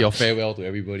 Like, you say your farewell to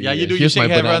everybody. Yeah, you do. You Here's shake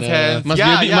my everyone's banana. hands.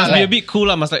 Must be a bit cool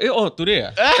lah. Must like,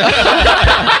 today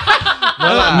No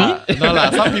lah, no lah.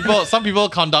 Some people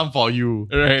count down for you.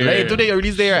 Right, Like, right. today your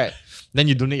release day, right? Then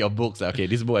you donate your books. Like, okay,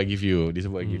 this book I give you, this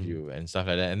book I give you, and stuff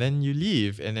like that. And then you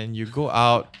leave, and then you go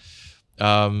out.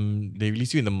 They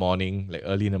release you in the morning, like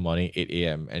early in the morning, 8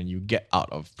 a.m. And you get out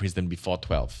of prison before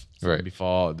 12, so Right.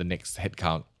 before the next head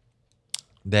count.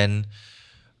 Then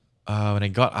when I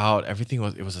got out,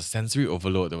 it was a sensory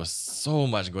overload. There was so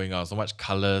much going on, so much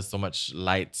colors, so much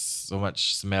lights, so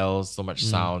much smells, so much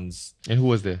sounds. And who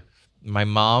was there? My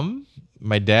mom,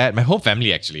 my dad, my whole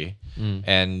family actually,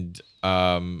 and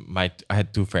I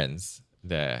had two friends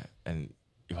there, and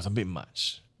it was a bit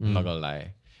much. I'm not gonna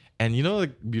lie. And you know the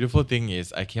beautiful thing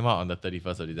is, I came out on the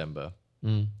 31st of December,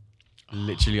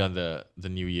 literally on the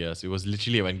New Year. So it was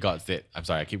literally when God said, "I'm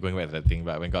sorry, I keep going back to that thing,"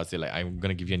 but when God said like, "I'm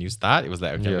gonna give you a new start," it was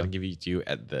like, "Okay, I'm gonna give it to you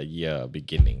at the year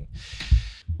beginning."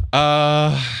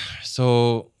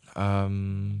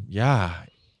 Yeah.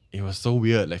 It was so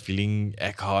weird, like feeling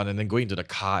aircon and then going into the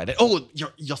car and then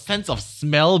your sense of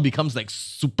smell becomes like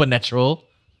supernatural.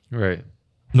 Right.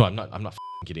 No, I'm not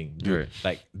f***ing kidding. Dude, Right.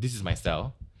 like this is my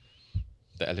cell.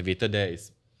 The elevator there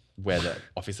is where the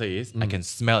officer is. I can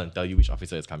smell and tell you which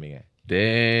officer is coming.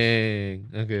 Dang.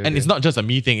 Okay. And it's not just a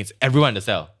me thing, it's everyone in the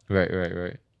cell. Right.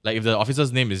 Like if the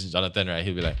officer's name is Jonathan, right,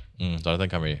 he'll be like, Jonathan,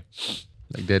 come here.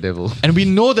 Like Daredevil. And we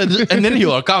know that, and then he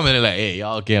will come and like, hey,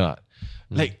 y'all okay or not?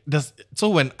 Like, so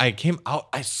when I came out,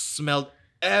 I smelled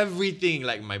everything,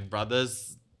 like my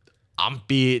brother's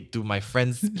armpit to my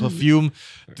friend's perfume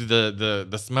to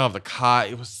the smell of the car.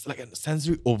 It was like a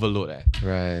sensory overload.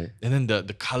 Right. And then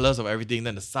the colors of everything,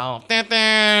 then the sound.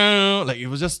 Like, it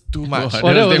was just too much.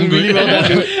 Oh, that was really well done,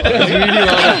 dude. That was really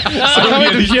well done. I can't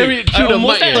wait to hear it through the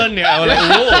mic. I was like,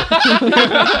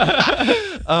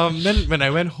 whoa. Then when I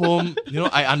went home,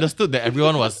 I understood that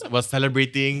everyone was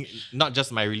celebrating not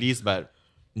just my release, but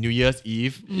New Year's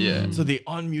Eve. Yeah. So they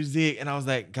on music, and I was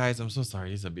like, guys, I'm so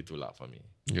sorry. This is a bit too loud for me.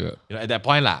 Yeah. At that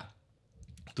point,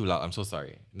 too loud. I'm so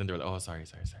sorry. And then they were like, oh, sorry.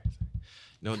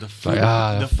 The food.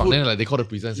 Like, the fuck. food. Then like they call the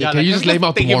prison and say, Yeah, can like, you just let him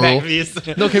out take it tomorrow? back, please?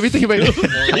 No, can we take it back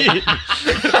tomorrow?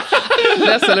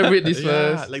 Let's celebrate this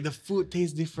first. Like the food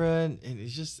tastes different, and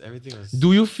it's just everything was.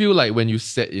 Do you feel like when you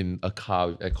sat in a car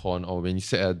with aircon or when you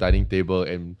sat at a dining table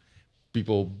and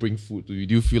people bring food to you,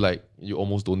 do you feel like you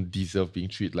almost don't deserve being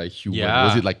treated like human? Yeah.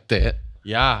 Was it like that?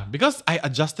 Yeah, because I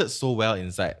adjusted so well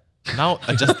inside. Now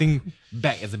adjusting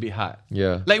back is a bit hard.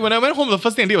 Yeah. Like when I went home, the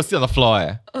first thing I did was sit on the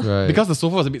floor. Right. Because the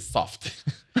sofa was a bit soft.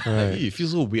 Right. It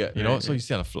feels so weird, so you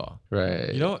sit on the floor.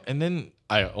 Right. And then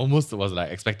I almost was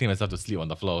like expecting myself to sleep on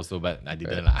the floor also, but I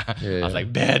didn't. I was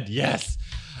like, bed, yes.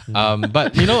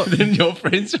 But Then your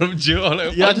friends from jail are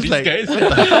like, yeah, fuck just these like, guys.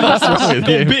 what's wrong with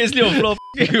him? Bed sleep on floor.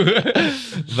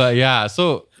 But yeah,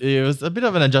 so it was a bit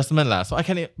of an adjustment lah. So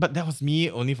but that was me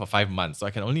only for 5 months. So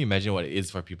I can only imagine what it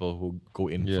is for people who go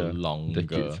in for longer.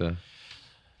 Decades,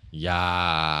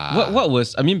 Yeah. What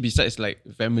was, I mean, besides like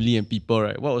family and people,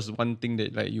 right? What was one thing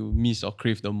that like you miss or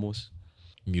crave the most?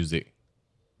 Music.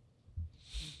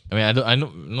 I mean, I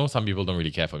know some people don't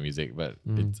really care for music, but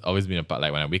it's always been a part.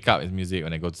 Like when I wake up, it's music.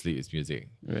 When I go to sleep, it's music.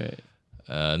 Right.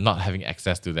 Not having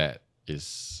access to that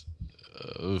is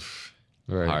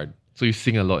Right. Hard. So you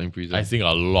sing a lot in prison. I sing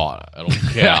a lot. I don't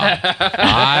care.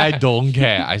 I don't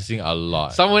care. I sing a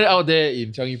lot. Someone out there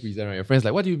in Changi Prison, right? Your friends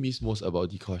like, what do you miss most about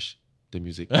Dee Kosh? The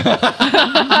music. Yeah,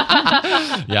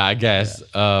 I guess.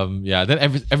 Yeah.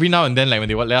 Then every now and then, like when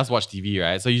they let us watch TV,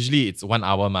 right? So usually it's 1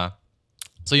 hour, ma.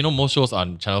 So you know most shows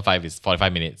on Channel 5 is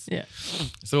 45 minutes. Yeah.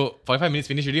 So 45 minutes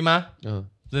finish already, ma. Then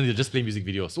they just play music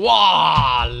videos.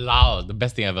 Wow, loud. The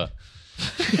best thing ever.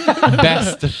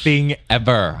 Best thing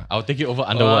ever. I'll take it over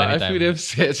Underworld anytime. I feel damn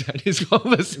sad at this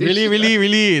conversation.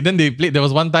 Really. Then they played. There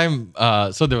was one time.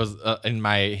 So there was in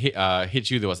my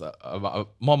HU there was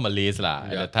more Malays at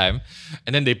that time,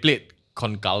 and then they played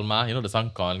Con Calma. You know the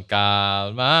song Con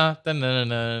Calma.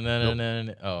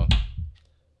 Oh,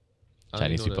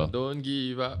 Chinese people. Don't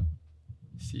give up.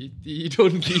 City,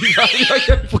 don't give up.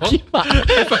 I fucking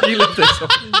love that song.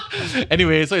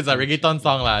 Anyway, so it's a reggaeton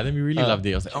song lah. Then we really loved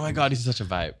it. I was like, oh my god, this is such a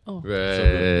vibe. Oh. Right. So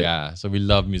good. Yeah. So we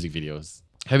love music videos.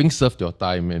 Having served your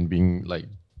time and being like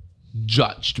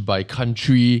judged by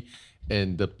country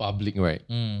and the public, right?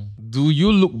 Do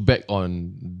you look back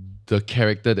on the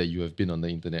character that you have been on the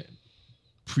internet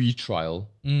pre-trial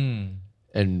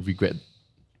and regret?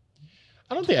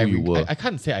 I don't think I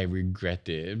can't say I regret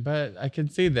it, but I can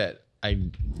say that I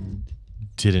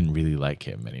didn't really like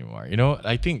him anymore. You know,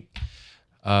 I think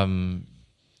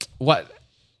what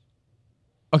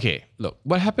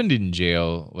happened in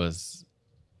jail was,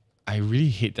 I really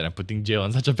hate that I'm putting jail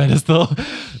on such a pedestal,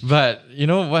 but you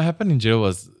know, what happened in jail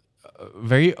was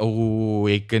very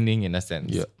awakening in a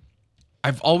sense. Yeah.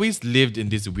 I've always lived in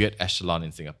this weird echelon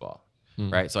in Singapore,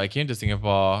 right? So I came to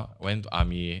Singapore, went to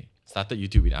army, started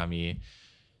YouTube with army,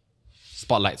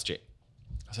 spotlight straight.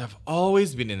 So I've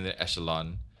always been in the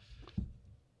echelon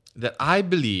that I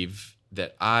believe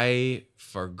that I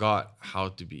forgot how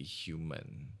to be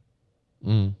human.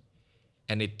 And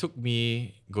it took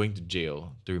me going to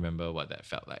jail to remember what that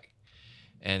felt like.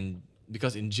 And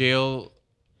because in jail,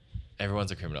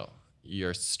 everyone's a criminal.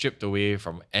 You're stripped away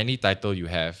from any title you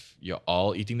have. You're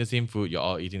all eating the same food. You're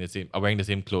all wearing the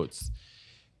same clothes.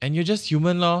 And you're just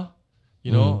human, lor.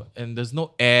 You know, and there's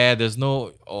no air, there's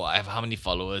no, oh, I have how many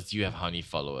followers, you have how many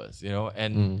followers, you know,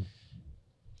 and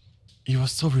it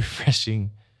was so refreshing.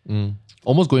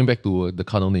 Almost going back to the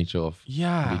carnal nature of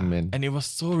being men. And it was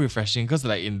so refreshing because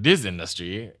like in this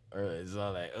industry, it's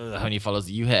all like, how many followers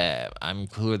do you have? I'm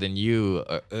cooler than you.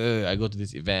 Or, I go to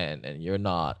this event and you're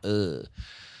not. And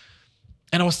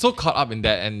I was so caught up in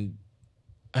that, and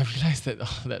I realized that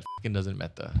that fucking doesn't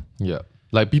matter. Yeah.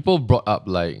 Like people brought up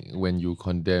like when you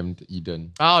condemned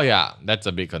Eden. Oh yeah, that's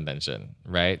a big contention,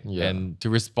 right? Yeah. And to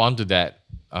respond to that,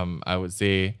 I would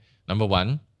say, number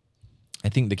one, I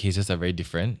think the cases are very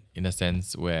different in a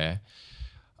sense where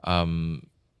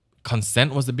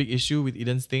consent was a big issue with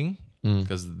Eden's thing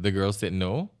because the girl said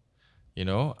no, you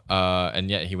know, and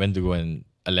yet he went to go and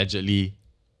allegedly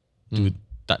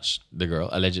touch the girl,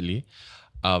 allegedly.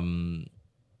 Mine,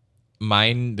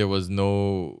 there was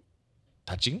no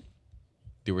touching.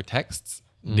 They were texts.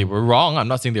 They were wrong. I'm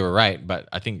not saying they were right, but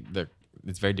I think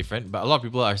it's very different. But a lot of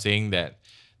people are saying that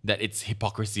it's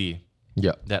hypocrisy.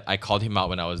 Yeah. That I called him out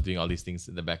when I was doing all these things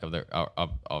in the back of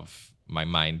of my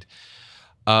mind.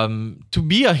 To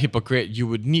be a hypocrite, you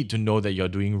would need to know that you're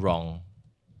doing wrong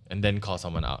and then call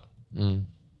someone out. Am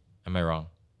I wrong?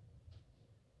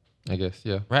 I guess,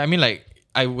 yeah. Right? I mean, like,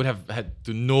 I would have had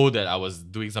to know that I was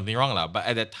doing something wrong. But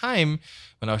at that time,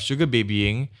 when I was sugar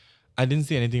babying, I didn't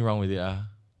see anything wrong with it.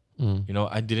 You know,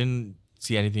 I didn't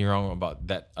see anything wrong about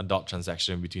that adult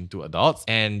transaction between two adults.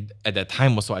 And at that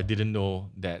time also, I didn't know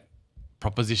that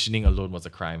propositioning alone was a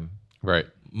crime. Right.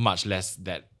 Much less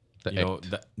that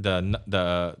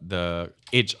the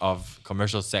age of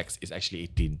commercial sex is actually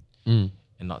 18 and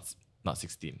not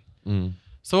 16.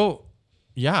 So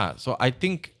yeah, so I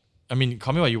think, I mean,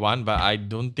 call me what you want, but I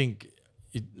don't think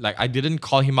I didn't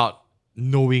call him out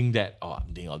knowing that, oh,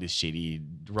 I'm doing all these shady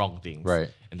wrong things, right?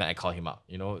 And then I call him out,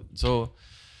 you know. So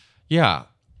yeah,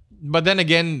 but then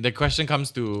again, the question comes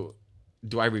to,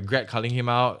 do I regret calling him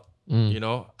out? You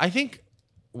know, I think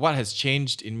what has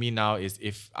changed in me now is,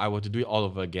 if I were to do it all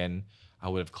over again, I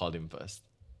would have called him first.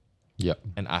 Yeah.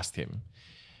 And asked him,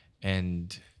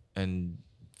 and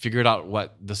figured out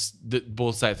what the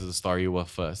both sides of the story were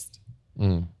first,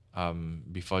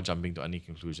 before jumping to any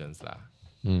conclusions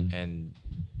and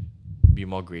be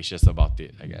more gracious about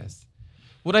it, I guess.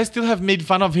 Would I still have made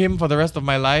fun of him for the rest of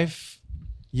my life?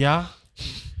 Yeah.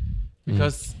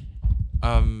 Because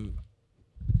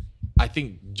I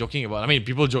think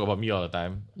people joke about me all the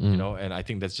time, you know, and I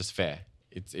think that's just fair.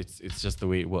 It's just the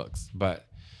way it works. But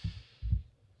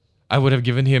I would have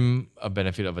given him a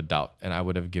benefit of a doubt and I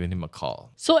would have given him a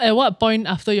call. So at what point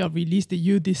after your release did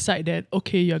you decide that,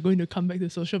 okay, you're going to come back to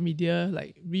social media,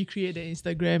 like recreate the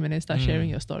Instagram and then start sharing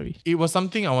your story? It was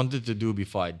something I wanted to do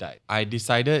before I died. I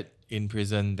decided in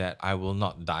prison that I will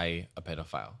not die a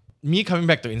pedophile. Me coming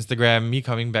back to Instagram, me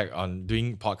coming back on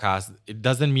doing podcasts, it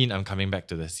doesn't mean I'm coming back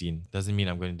to the scene. Doesn't mean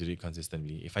I'm going to do it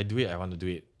consistently. If I do it, I want to do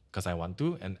it because I want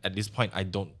to. And at this point, I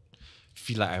don't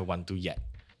feel like I want to yet.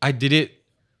 I did it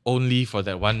only for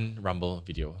that one Rumble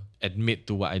video. Admit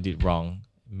to what I did wrong,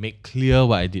 make clear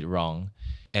what I did wrong,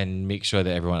 and make sure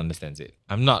that everyone understands it.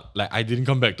 I'm not like, I didn't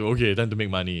come back to, okay, time to make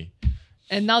money.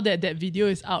 And now that that video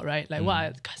is out, right? Like what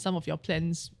are some of your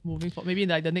plans moving forward? Maybe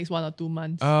like the next 1 or 2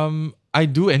 months? I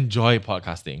do enjoy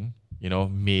podcasting. You know,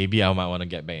 maybe I might want to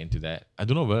get back into that. I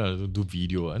don't know whether I'll do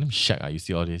video. I'm shocked. You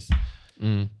see all this.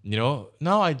 You know,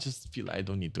 now I just feel like I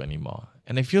don't need to anymore.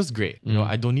 And it feels great. You know,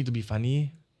 I don't need to be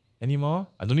funny anymore.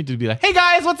 I don't need to be like, hey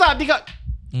guys, what's up?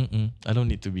 Deekosh. I don't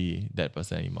need to be that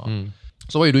person anymore.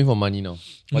 So what are you doing for money now?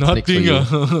 What's next for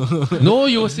you? No,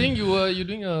 you were saying you're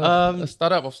doing a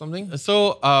startup of something?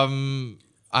 So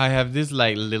I have this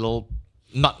like little,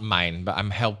 not mine, but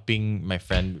I'm helping my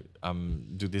friend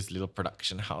do this little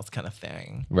production house kind of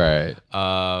thing. Right.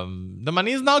 The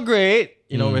money is not great.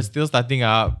 You know, we're still starting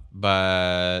up,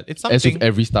 but it's something. As with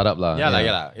every startup lah.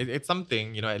 Yeah. It's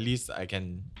something, you know, at least I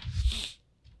can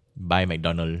buy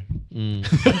McDonald's.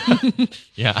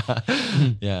 Yeah.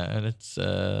 And it's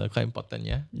quite important,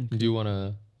 yeah. Do you want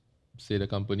to say the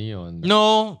company or?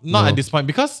 No, not at this point,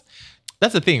 because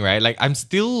that's the thing, right? Like I'm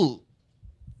still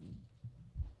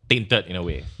tainted in a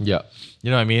way. Yeah.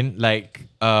 You know what I mean? Like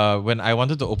when I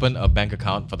wanted to open a bank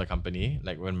account for the company,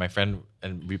 like when my friend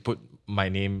and we put my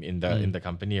name in the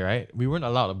company, right? We weren't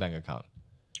allowed a bank account.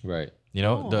 Right. You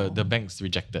know, the bank's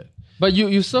rejected. But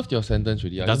you served your sentence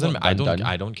already. Doesn't I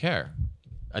don't care.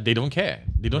 They don't care.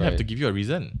 They don't have to give you a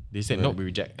reason. They said no, we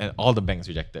reject, and all the banks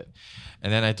rejected.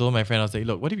 And then I told my friend, I was like,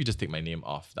 look, what if you just take my name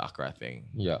off the Accra thing?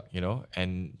 Yeah. You know,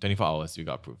 and 24 hours we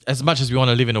got approved. As much as we want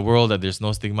to live in a world that there's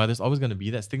no stigma, there's always going to be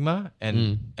that stigma.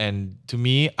 And to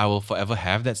me, I will forever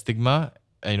have that stigma.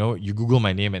 You know, you Google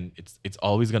my name and it's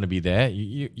always going to be there.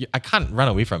 I can't run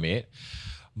away from it.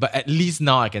 But at least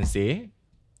now I can say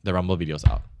the Rumble video's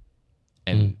out.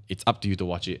 And it's up to you to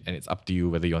watch it, and it's up to you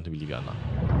whether you want to believe it or not.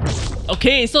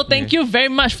 Okay, so thank you very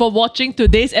much for watching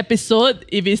today's episode.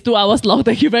 If it's 2 hours long,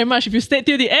 thank you very much. If you stayed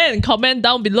till the end, comment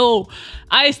down below.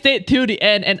 I stayed till the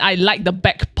end and I like the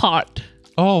back part.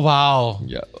 Oh, wow.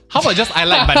 Yeah. How about just I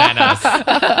like bananas?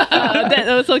 That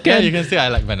also can. Yeah, you can say I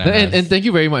like bananas. And thank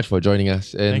you very much for joining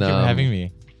us. And, thank you for having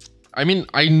me. I mean,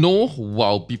 I know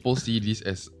while people see this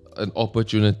as an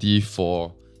opportunity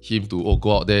for him to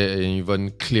go out there and even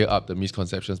clear up the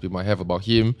misconceptions people might have about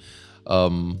him,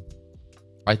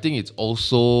 I think it's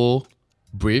also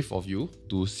brave of you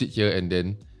to sit here and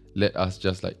then let us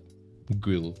just like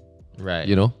grill. Right.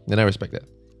 You know? And I respect that.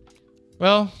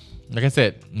 Well, like I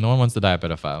said, no one wants to die a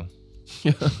pedophile.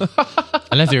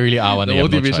 Unless you really are one. The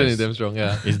motivation is damn strong,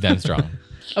 yeah. It's damn strong.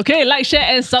 Okay, like, share,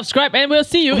 and subscribe, and we'll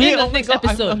see you in the next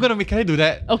episode. Can I do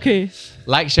that? Okay.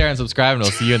 Like, share, and subscribe, and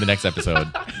we'll see you in the next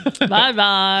episode.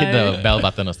 Bye-bye. Hit the bell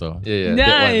button also. Yeah,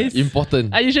 nice. that one.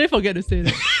 Important. I usually forget to say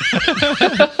that.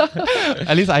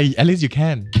 At least you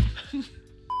can.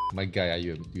 My guy, are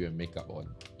you have makeup on?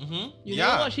 You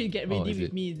never watch him get ready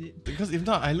with me, is it? Because if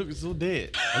not, I look so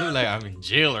dead. I look like I'm in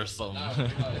jail or something.